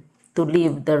forbidden to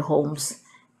leave their homes,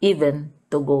 even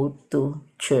to go to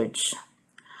church.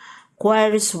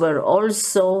 Choirs were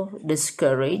also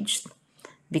discouraged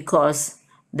because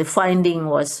the finding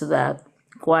was that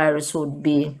choirs would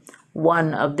be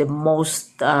one of the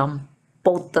most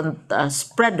potent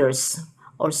spreaders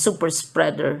or super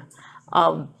spreader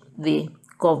of the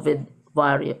COVID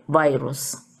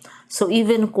virus. So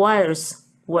even choirs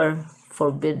were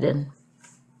forbidden.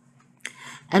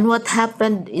 And what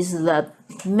happened is that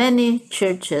many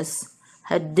churches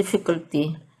had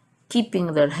difficulty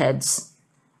keeping their heads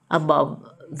above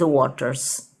the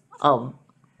waters of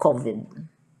COVID.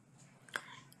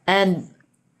 And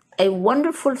a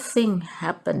wonderful thing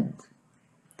happened.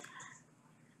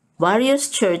 Various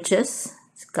churches,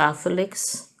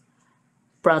 Catholics,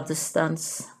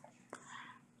 Protestants,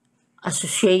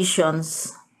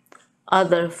 associations,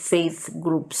 other faith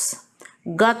groups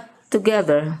got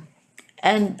together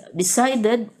and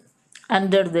decided,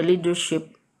 under the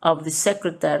leadership of the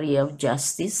Secretary of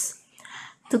Justice,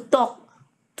 to talk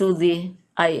to the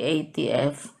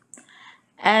IATF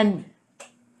and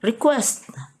request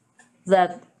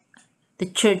that the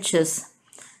churches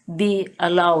be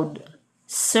allowed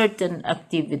certain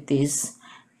activities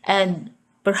and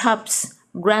perhaps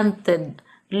granted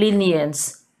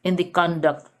lenience in the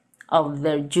conduct of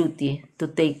their duty to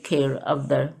take care of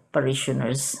their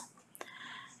parishioners.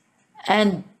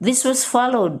 And this was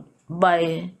followed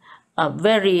by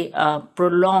very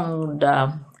prolonged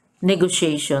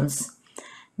negotiations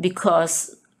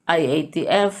because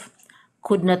IATF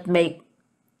could not make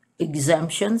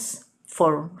exemptions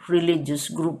for religious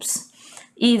groups,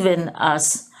 even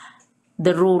as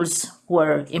the rules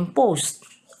were imposed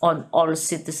on all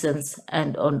citizens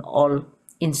and on all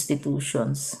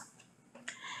institutions.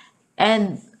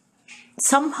 And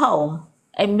somehow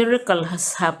a miracle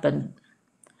has happened.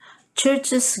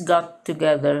 Churches got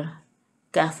together,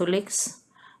 Catholics,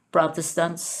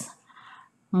 Protestants,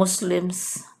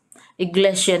 Muslims,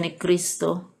 Iglesia Ni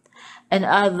Cristo, and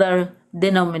other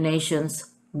denominations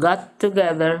got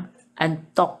together and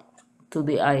talked to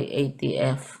the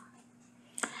IATF.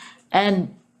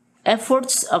 And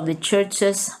efforts of the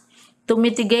churches to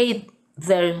mitigate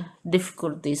their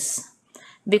difficulties,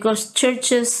 because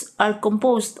churches are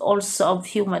composed also of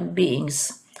human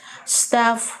beings,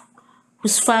 staff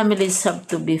whose families have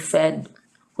to be fed,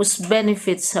 whose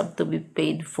benefits have to be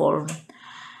paid for,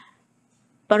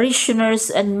 parishioners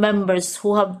and members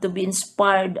who have to be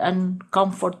inspired and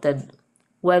comforted,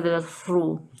 whether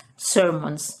through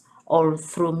sermons or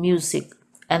through music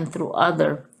and through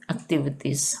other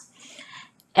activities.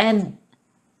 And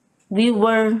we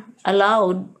were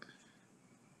allowed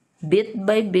bit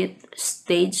by bit,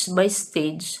 stage by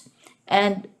stage,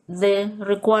 and the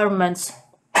requirements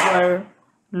were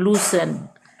loosened,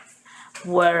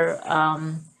 were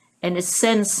in a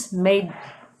sense made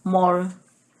more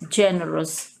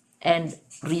generous and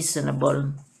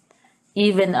reasonable,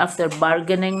 even after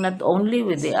bargaining not only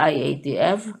with the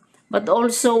IATF, but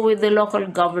also with the local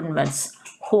governments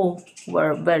who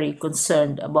were very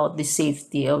concerned about the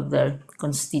safety of their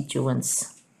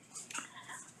constituents.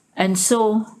 And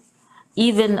so,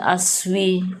 even as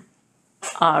we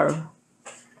are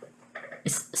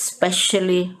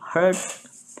especially hurt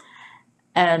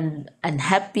and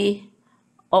unhappy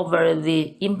over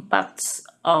the impacts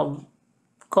of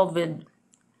COVID,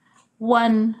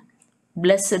 one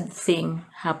blessed thing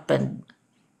happened.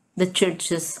 The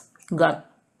churches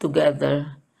got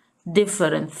together,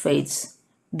 different faiths,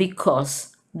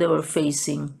 because they were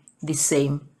facing the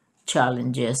same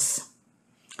challenges.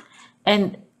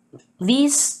 And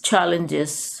these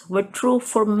challenges were true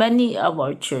for many of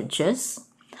our churches,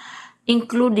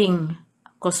 including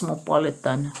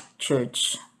Cosmopolitan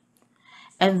Church.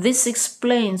 And this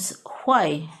explains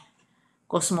why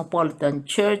Cosmopolitan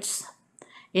Church,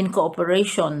 in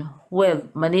cooperation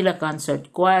with Manila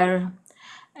Concert Choir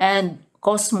and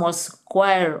Cosmos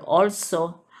Choir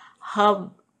also,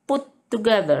 have put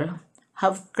together,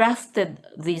 have crafted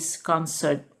this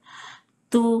concert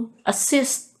to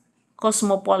assist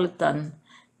Cosmopolitan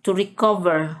to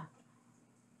recover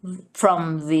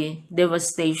from the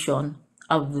devastation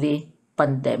of the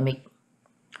pandemic.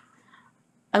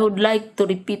 I would like to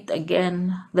repeat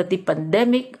again that the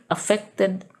pandemic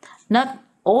affected not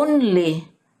only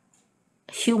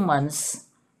humans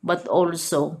but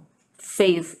also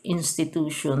faith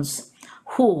institutions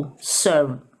who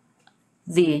serve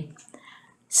the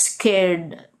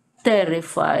scared,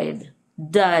 terrified,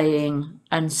 dying,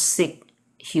 and sick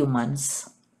humans.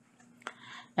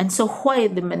 And so why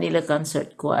the Manila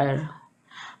Concert Choir?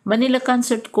 Manila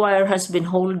Concert Choir has been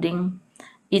holding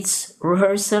its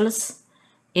rehearsals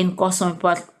in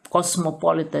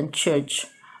Cosmopolitan Church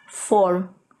for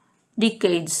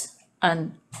decades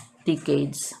and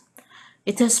decades.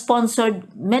 It has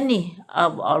sponsored many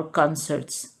of our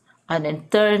concerts, and in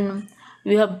turn,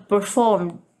 we have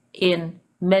performed in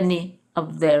many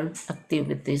of their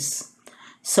activities.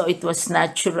 So it was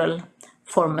natural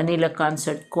for Manila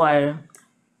Concert Choir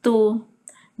to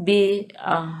be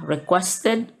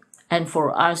requested and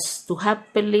for us to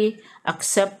happily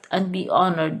accept and be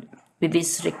honored with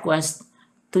this request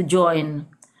to join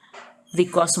the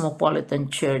Cosmopolitan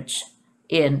Church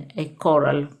in a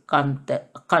choral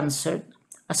concert,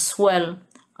 as well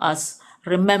as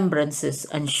remembrances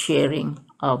and sharing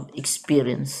of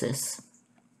experiences.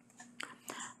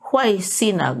 Why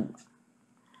SINAG?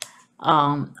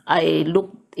 I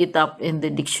looked it up in the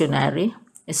dictionary,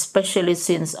 especially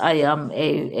since I am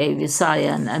a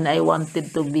Visayan and I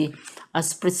wanted to be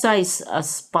as precise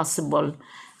as possible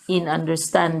in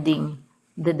understanding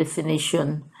the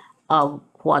definition of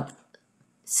what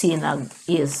SINAG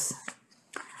is.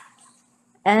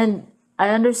 And I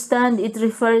understand it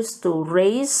refers to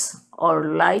rays or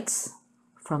lights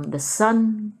from the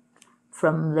sun,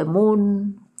 from the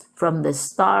moon, from the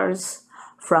stars,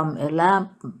 from a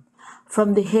lamp,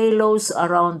 from the halos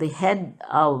around the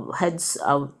heads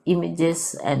of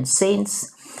images and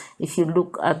saints. If you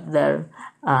look at their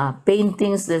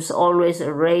paintings, there's always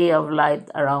a ray of light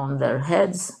around their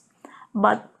heads.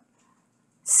 But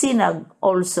SINAG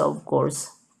also, of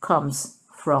course, comes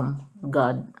from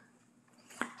God.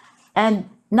 And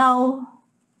now,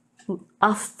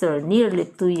 after nearly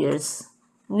 2 years,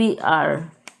 we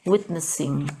are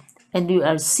witnessing and we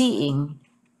are seeing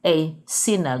a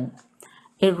SINAG,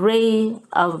 a ray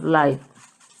of light,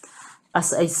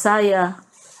 as Isaiah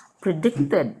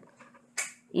predicted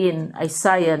in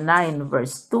Isaiah 9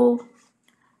 verse 2,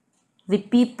 the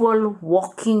people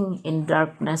walking in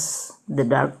darkness, the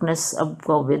darkness of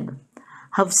COVID,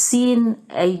 have seen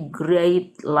a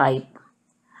great light.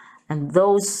 And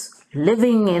those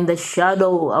living in the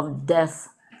shadow of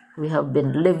death, we have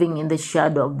been living in the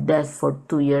shadow of death for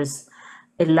 2 years,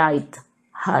 a light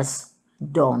has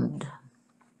dawned.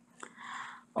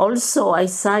 Also,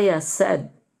 Isaiah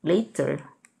said later,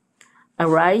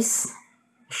 arise,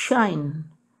 shine,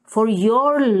 for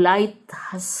your light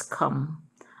has come,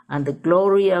 and the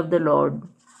glory of the Lord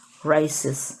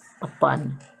rises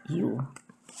upon you.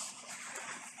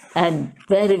 And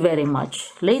very, very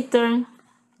much later,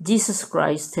 Jesus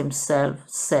Christ himself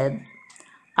said,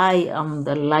 I am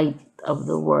the light of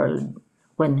the world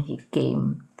when he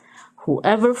came.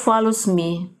 Whoever follows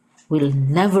me will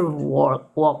never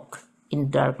walk in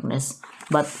darkness,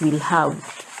 but will have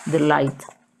the light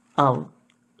of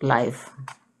life.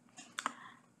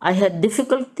 I had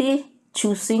difficulty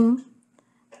choosing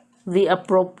the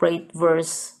appropriate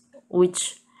verse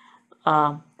which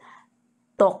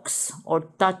talks or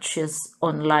touches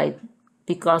on light,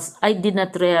 because I did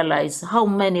not realize how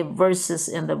many verses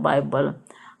in the Bible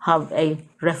have a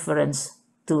reference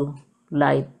to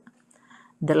light.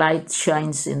 The light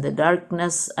shines in the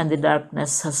darkness, and the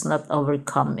darkness has not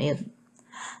overcome it.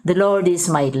 The Lord is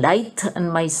my light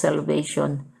and my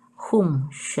salvation. Whom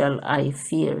shall I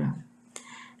fear?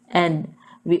 And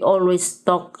we always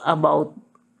talk about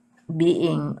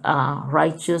being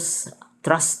righteous,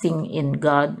 trusting in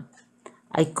God.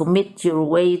 I commit your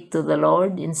way to the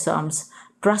Lord in Psalms.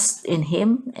 Trust in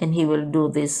him and he will do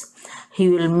this. He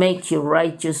will make your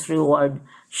righteous reward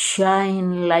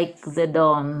shine like the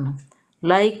dawn,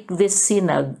 like the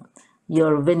SINAG,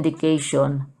 your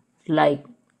vindication like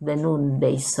the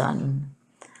noonday sun.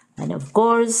 And of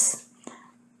course,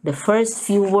 The first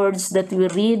few words that we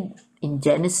read in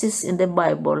Genesis in the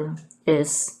Bible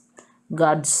is,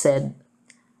 God said,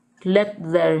 "Let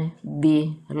there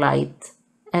be light,"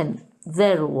 and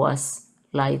there was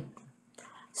light.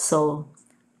 So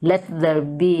let there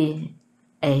be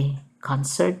a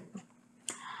concert.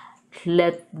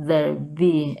 Let there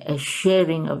be a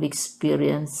sharing of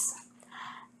experience.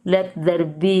 Let there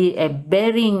be a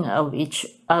bearing of each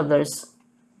other's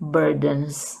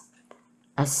burdens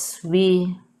as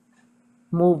we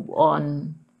move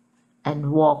on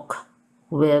and walk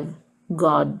with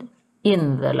God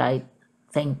in the light.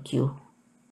 Thank you.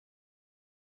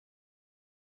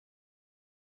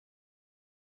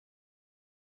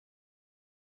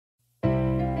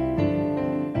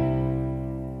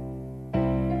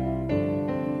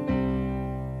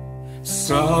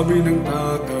 Sabi ng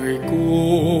tatay ko,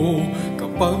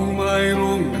 kapag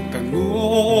mayroong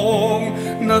nagtanong,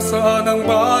 nasaan ang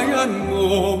bayan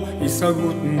mo,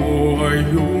 isagot mo ay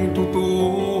yung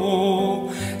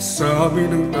totoo. Sabi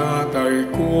ng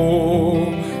tatay ko,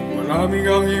 marami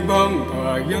ang ibang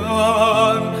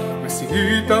bayan,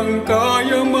 masigit ang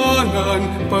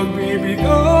kayamanan, pagbibigay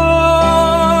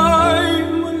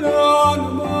wala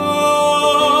naman.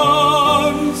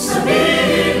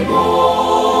 Sabihin mo,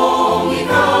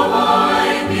 ikaw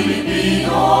ay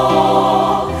Pilipino,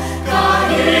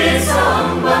 kahit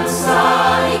saang bansa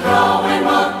ikaw ay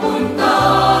magpunta.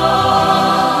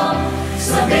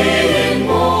 Sabihin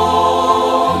mo,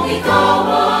 ikaw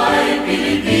ay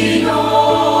Pilipino,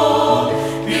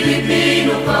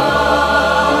 Pilipino ka,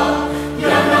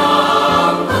 yan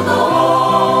ang totoo.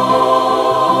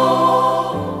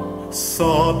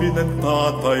 Sabi ng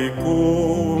tatay ko,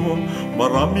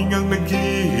 maraming ang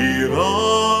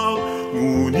naghihirap,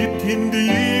 ngunit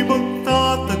hindi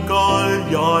magtatagal,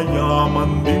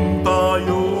 yayaman din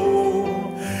tayo.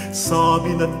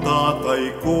 Sabi ng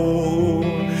tatay ko,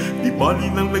 di bali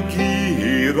nang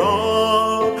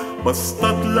naghihirap,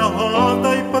 basta't lahat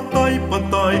ay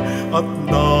patay-patay at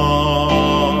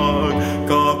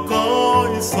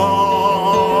nagkakaisa.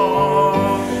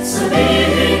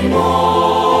 Sabihin mo,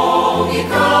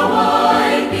 ikaw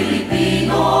ay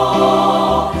Pilipino,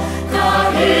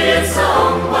 kahit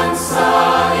saang bansa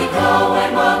ikaw ay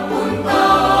magpunta.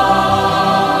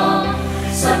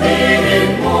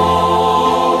 Sabihin mo,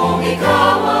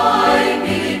 ikaw ay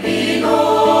Pilipino,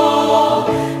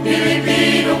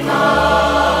 Pilipino ka,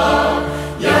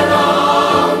 yan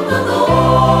ang totoo.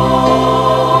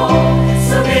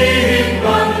 Sabihin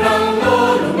man ng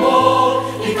lolo mo,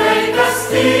 ika'y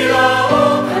Kastila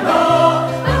o Kano,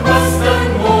 ang bastan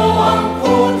mo, ang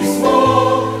kutis mo,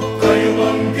 kayo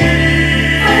manggi,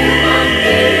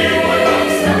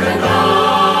 walang sagana.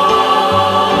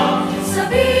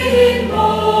 Sabihin mo,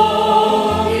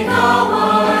 ikaw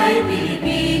ay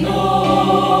Pilipino,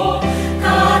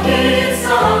 kahit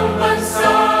saang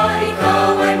bansa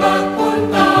ikaw ay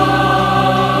magpunta.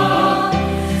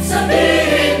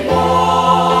 Sabihin mo,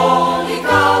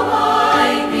 ikaw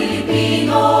ay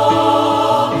Pilipino,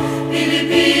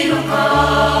 Pilipino ka,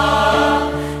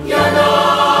 yan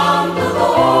ang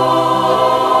totoo.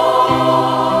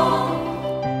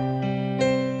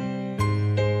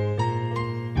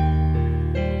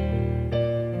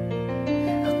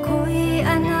 Ako'y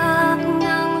anak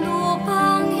ng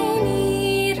lupang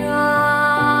hiniram,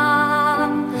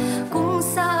 kung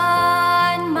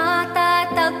saan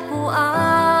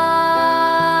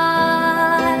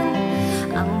matatagpuan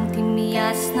ang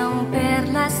timyas ng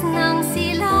perlas ng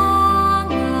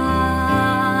silangan,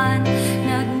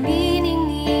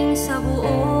 nagniningning sa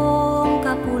buong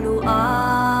kapuluan.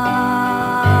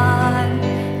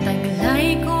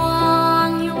 Taglay ko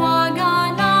ang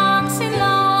hiwaga ng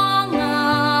silangan,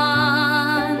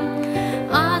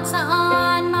 at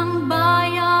saan mang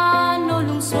bayan o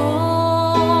lungsod,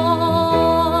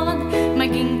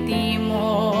 maging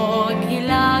timog,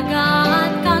 hilaga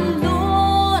at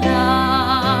kanluran,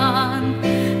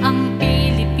 ang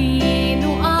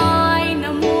Pilipino ay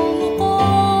namumukod.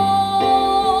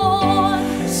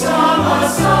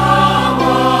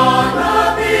 Sama-sama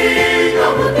natin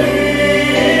abutin,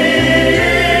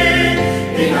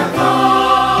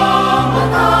 tinatama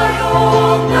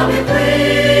tayong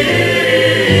nabituin,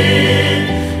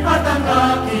 at ang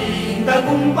ating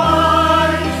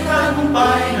tagumpay,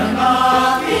 tagumpay ng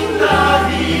ating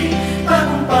lahi,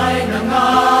 tagumpay ng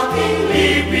ating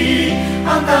lipi,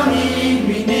 ang tanging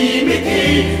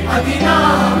minimiti at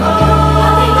hinahangat.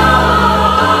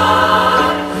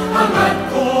 Hangad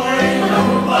ko'y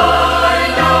tagumpay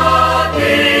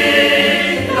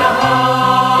nating lahat.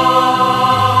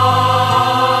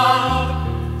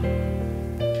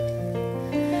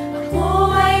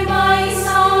 Ako ay may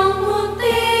isang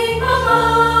munting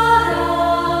pangarap,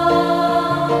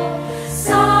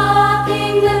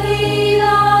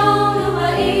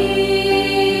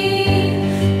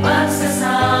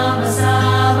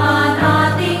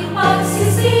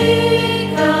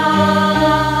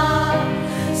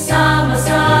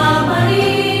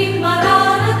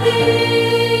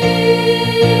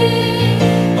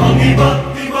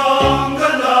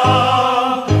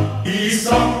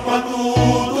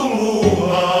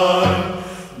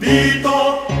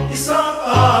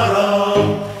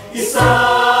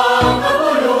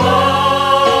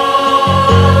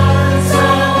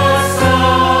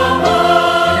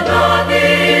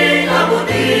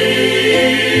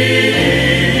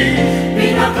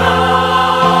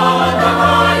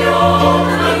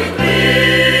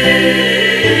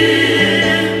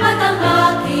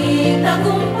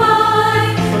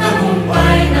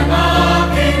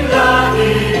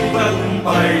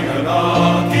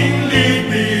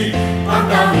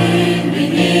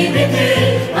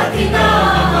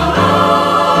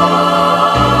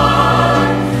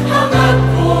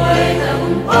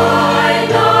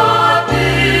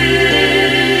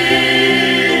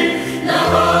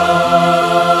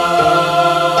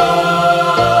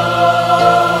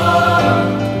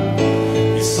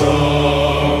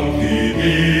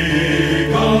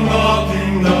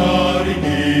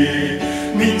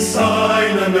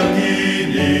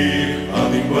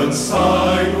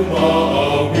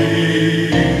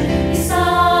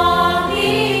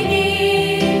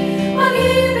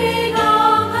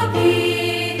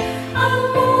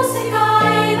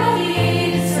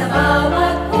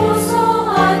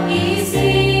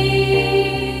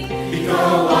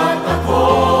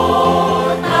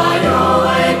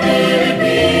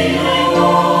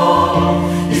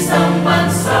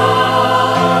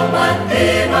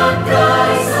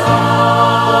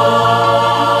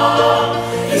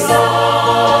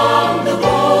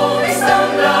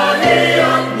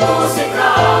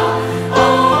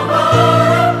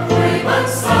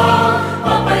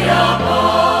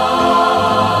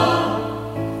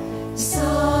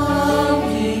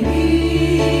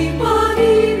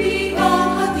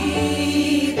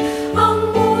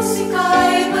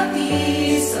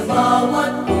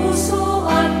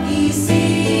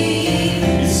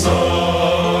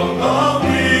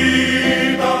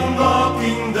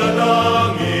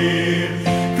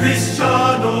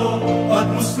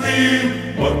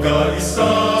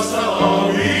 magkaisa sa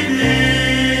awitin.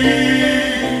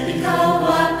 Ikaw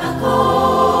at ako,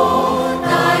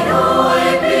 tayo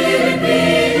ay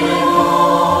Pilipino,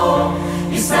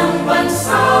 isang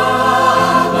bansa,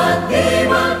 ba't di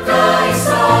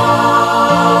magkaisa?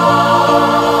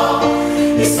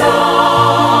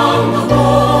 Isang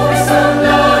dugo, isang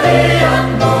lahi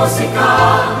at musika,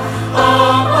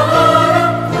 ang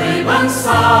pangarap ko'y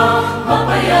bansang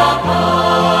mapayapa.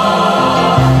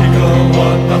 Ikaw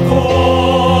at ako,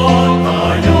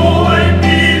 tayo ay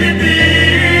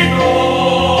Pilipino,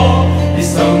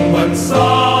 isang bansa,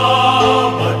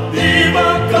 ba't di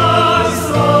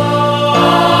magkaisa?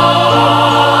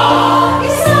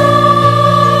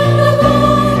 Isang dugo,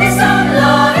 isang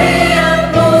lahi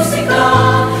at musika,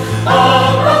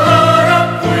 ang pangarap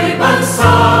ko'y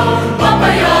bansang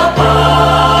mapayapa.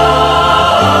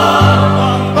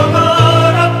 Ang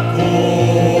pangarap ko,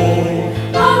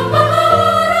 Ang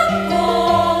pangarap ko,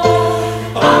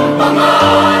 ang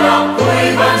pangarap ko'y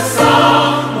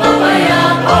bansang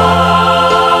mapayapa.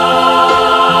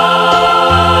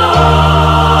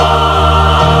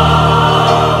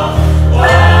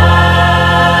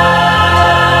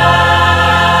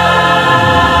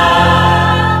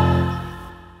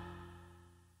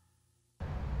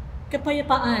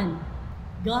 Kapayapaan,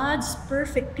 God's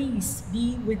perfect peace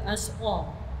be with us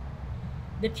all.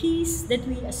 The peace that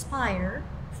we aspire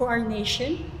for our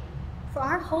nation, for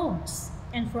our homes,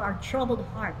 and for our troubled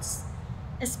hearts,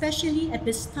 especially at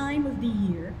this time of the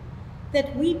year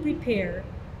that we prepare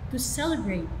to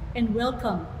celebrate and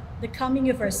welcome the coming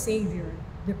of our Savior,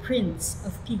 the Prince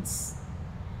of Peace.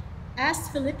 As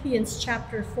Philippians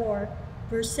chapter 4,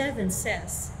 verse 7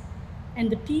 says, "And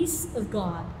the peace of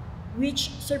God,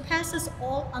 which surpasses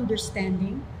all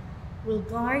understanding, will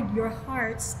guard your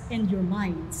hearts and your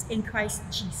minds in Christ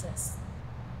Jesus."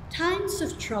 Times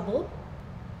of trouble,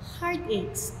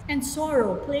 heartaches, and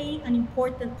sorrow play an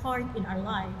important part in our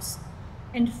lives,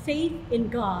 and faith in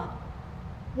God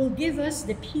will give us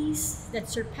the peace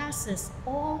that surpasses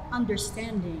all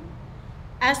understanding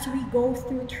as we go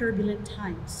through turbulent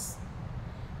times.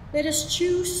 Let us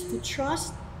choose to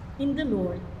trust in the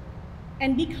Lord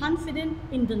and be confident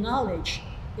in the knowledge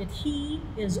that He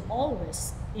is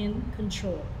always in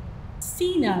control.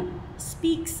 SINAG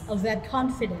speaks of that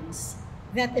confidence,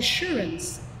 that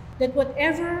assurance that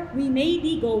whatever we may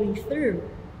be going through,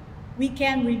 we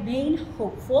can remain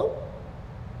hopeful,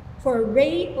 for a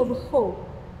ray of hope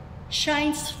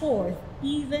shines forth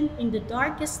even in the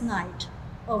darkest night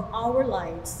of our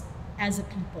lives as a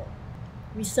people.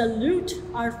 We salute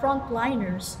our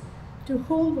frontliners, to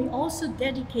whom we also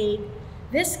dedicate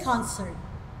this concert,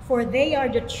 for they are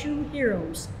the true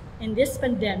heroes in this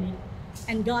pandemic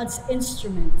and God's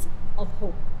instrument of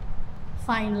hope.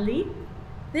 Finally,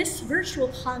 this virtual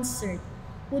concert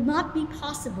would not be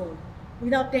possible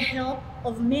without the help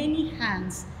of many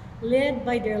hands led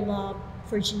by their love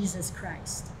for Jesus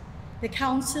Christ. The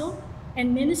council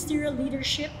and ministerial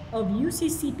leadership of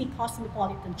UCCP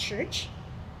Cosmopolitan Church,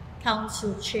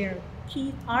 Council Chair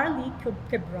Keith R.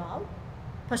 Cabral,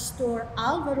 Pastor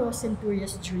Alvaro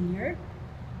Centurias Jr.,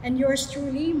 and yours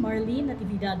truly, Marlene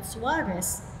Natividad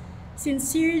Suarez,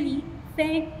 sincerely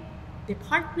thank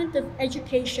Department of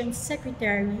Education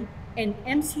Secretary and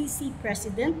MCC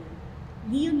President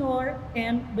Leonor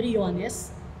M.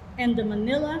 Briones and the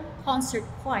Manila Concert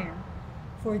Choir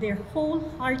for their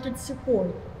wholehearted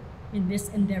support in this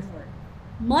endeavor.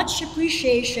 Much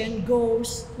appreciation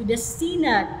goes to the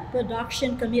SINAG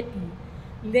Production Committee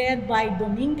led by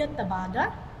Dominga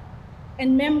Tabada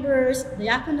and members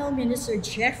Diaconal Minister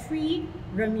Jeffrey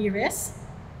Ramirez,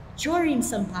 Jorim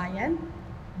Sampayan,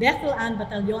 Bethel Ann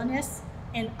Batallones,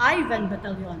 and Ivan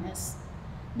Batallones,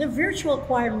 the virtual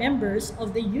choir members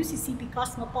of the UCCP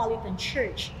Cosmopolitan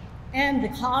Church, and the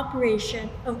cooperation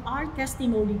of our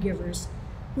testimony givers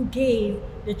who gave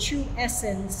the true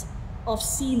essence of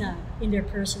SINAG in their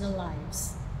personal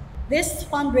lives. This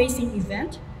fundraising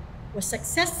event was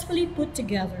successfully put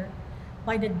together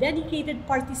by the dedicated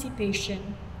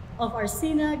participation of our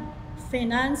SINAG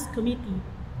Finance Committee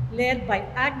led by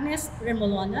Agnes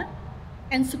Remolona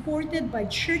and supported by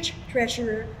Church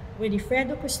Treasurer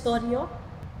Winifredo Custodio,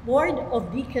 Board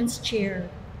of Deacons Chair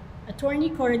Attorney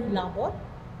Coralie Labot,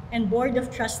 and Board of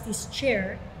Trustees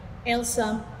Chair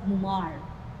Elsa Mumar.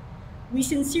 We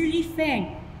sincerely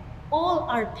thank all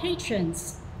our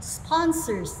patrons,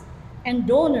 sponsors, and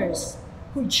donors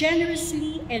who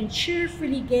generously and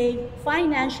cheerfully gave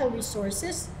financial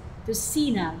resources to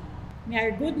SINAG. May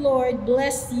our good Lord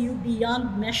bless you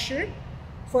beyond measure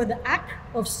for the act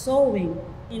of sowing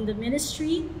in the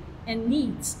ministry and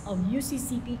needs of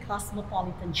UCCP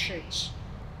Cosmopolitan Church.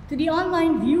 To the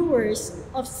online viewers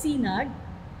of SINAG,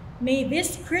 may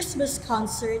this Christmas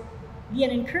concert be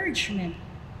an encouragement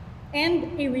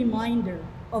and a reminder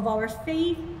of our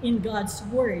faith in God's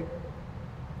Word.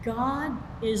 God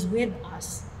is with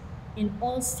us in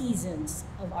all seasons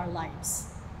of our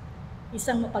lives.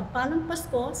 Isang mapagpalang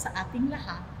Pasko sa ating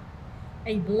lahat.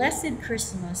 A blessed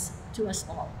Christmas to us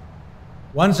all.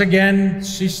 Once again,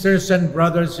 sisters and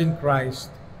brothers in Christ,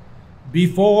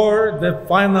 before the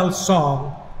final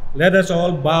song, let us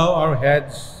all bow our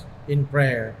heads in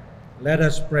prayer. Let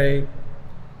us pray.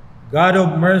 God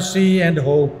of mercy and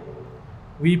hope,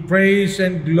 we praise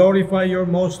and glorify your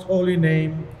most holy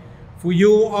name, for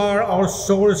you are our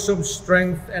source of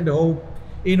strength and hope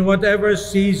in whatever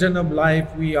season of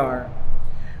life we are.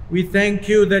 We thank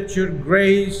you that your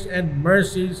grace and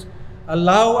mercies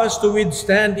allow us to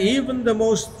withstand even the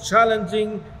most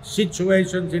challenging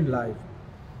situations in life.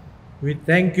 We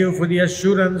thank you for the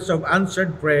assurance of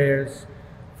answered prayers,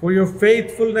 for your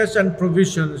faithfulness and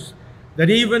provisions that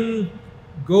even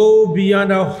go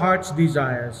beyond our heart's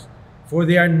desires, for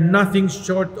they are nothing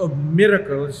short of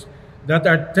miracles that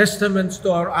are testaments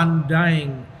to our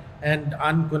undying and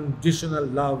unconditional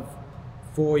love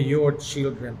for your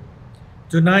children.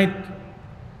 Tonight,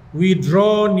 we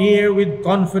draw near with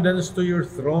confidence to your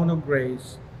throne of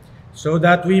grace, so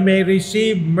that we may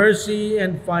receive mercy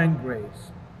and find grace,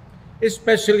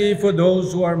 especially for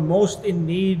those who are most in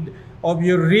need of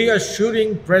your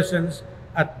reassuring presence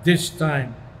at this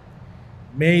time.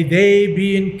 May they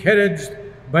be encouraged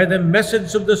by the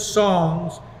message of the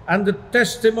songs and the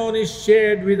testimonies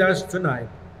shared with us tonight,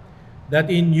 that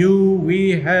in you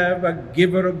we have a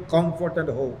giver of comfort and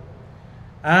hope,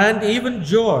 and even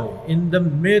joy in the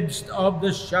midst of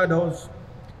the shadows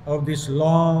of this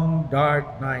long,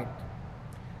 dark night.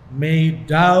 May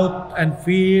doubt and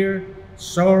fear,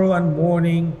 sorrow and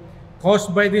mourning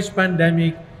caused by this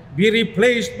pandemic be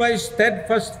replaced by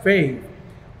steadfast faith,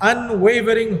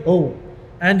 unwavering hope,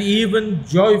 and even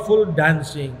joyful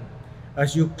dancing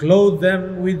as you clothe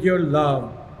them with your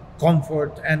love,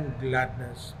 comfort, and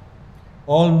gladness.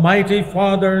 Almighty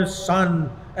Father, Son,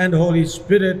 and Holy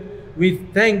Spirit, we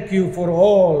thank you for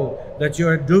all that you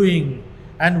are doing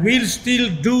and will still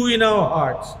do in our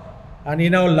hearts and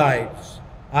in our lives.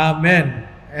 Amen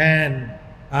and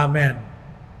amen.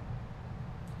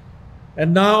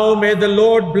 And now may the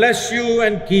Lord bless you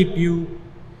and keep you.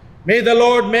 May the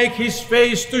Lord make his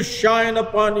face to shine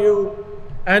upon you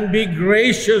and be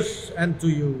gracious unto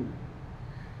you.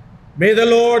 May the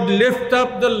Lord lift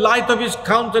up the light of his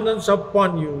countenance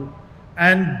upon you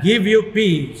and give you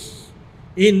peace.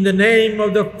 In the name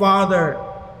of the Father,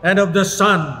 and of the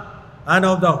Son, and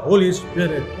of the Holy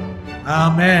Spirit.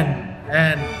 Amen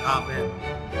and amen.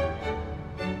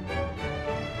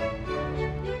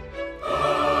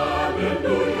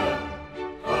 Hallelujah,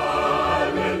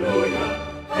 hallelujah,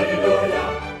 hallelujah,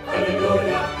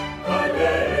 hallelujah,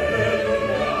 hallelujah,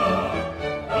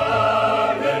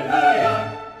 hallelujah,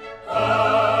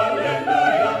 hallelujah,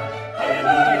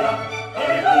 hallelujah,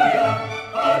 hallelujah, hallelujah.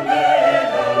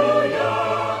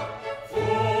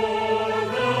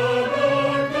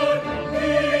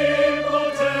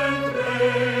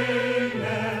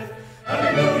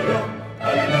 Hallelujah.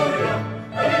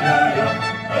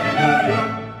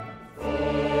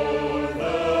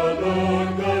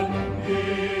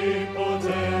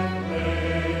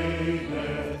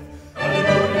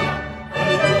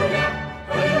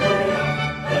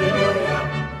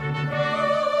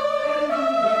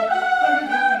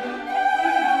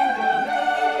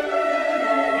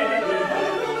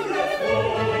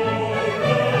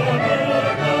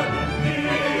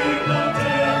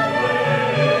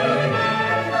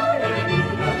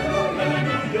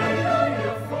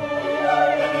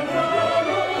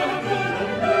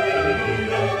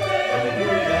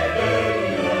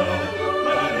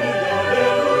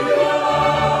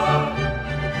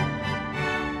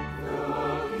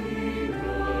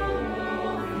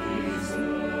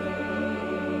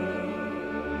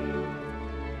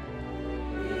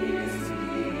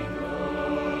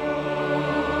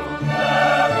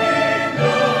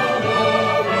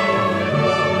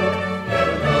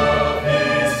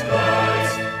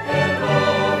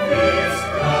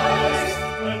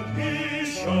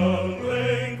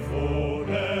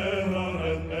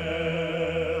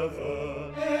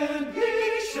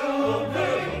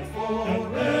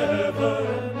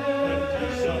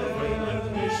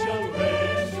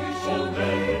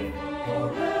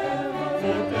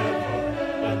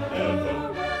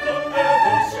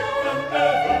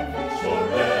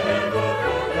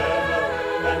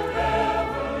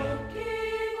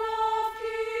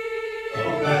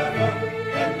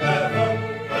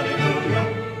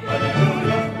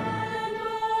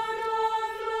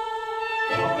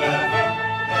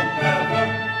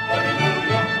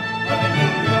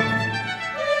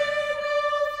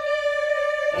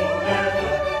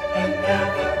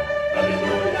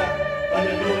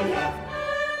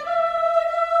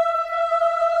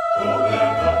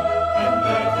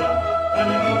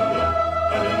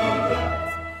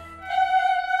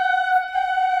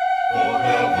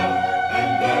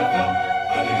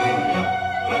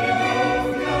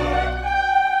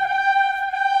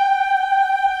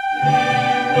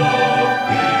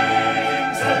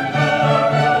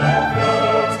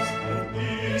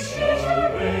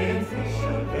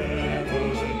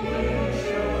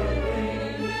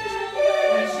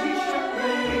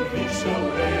 shall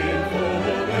reign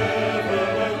forever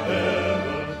and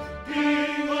ever.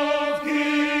 King of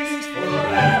kings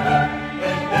forever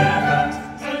and ever,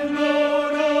 and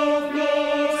Lord of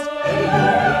lords,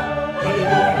 hallelujah,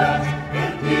 hallelujah,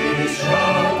 and he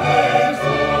shall reign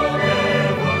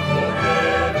forever,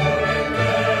 forever and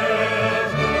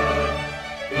ever.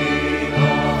 King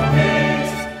of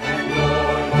kings and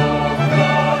Lord of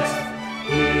lords,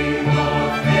 King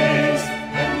of kings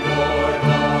and Lord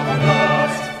of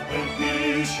lords, and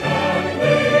he shall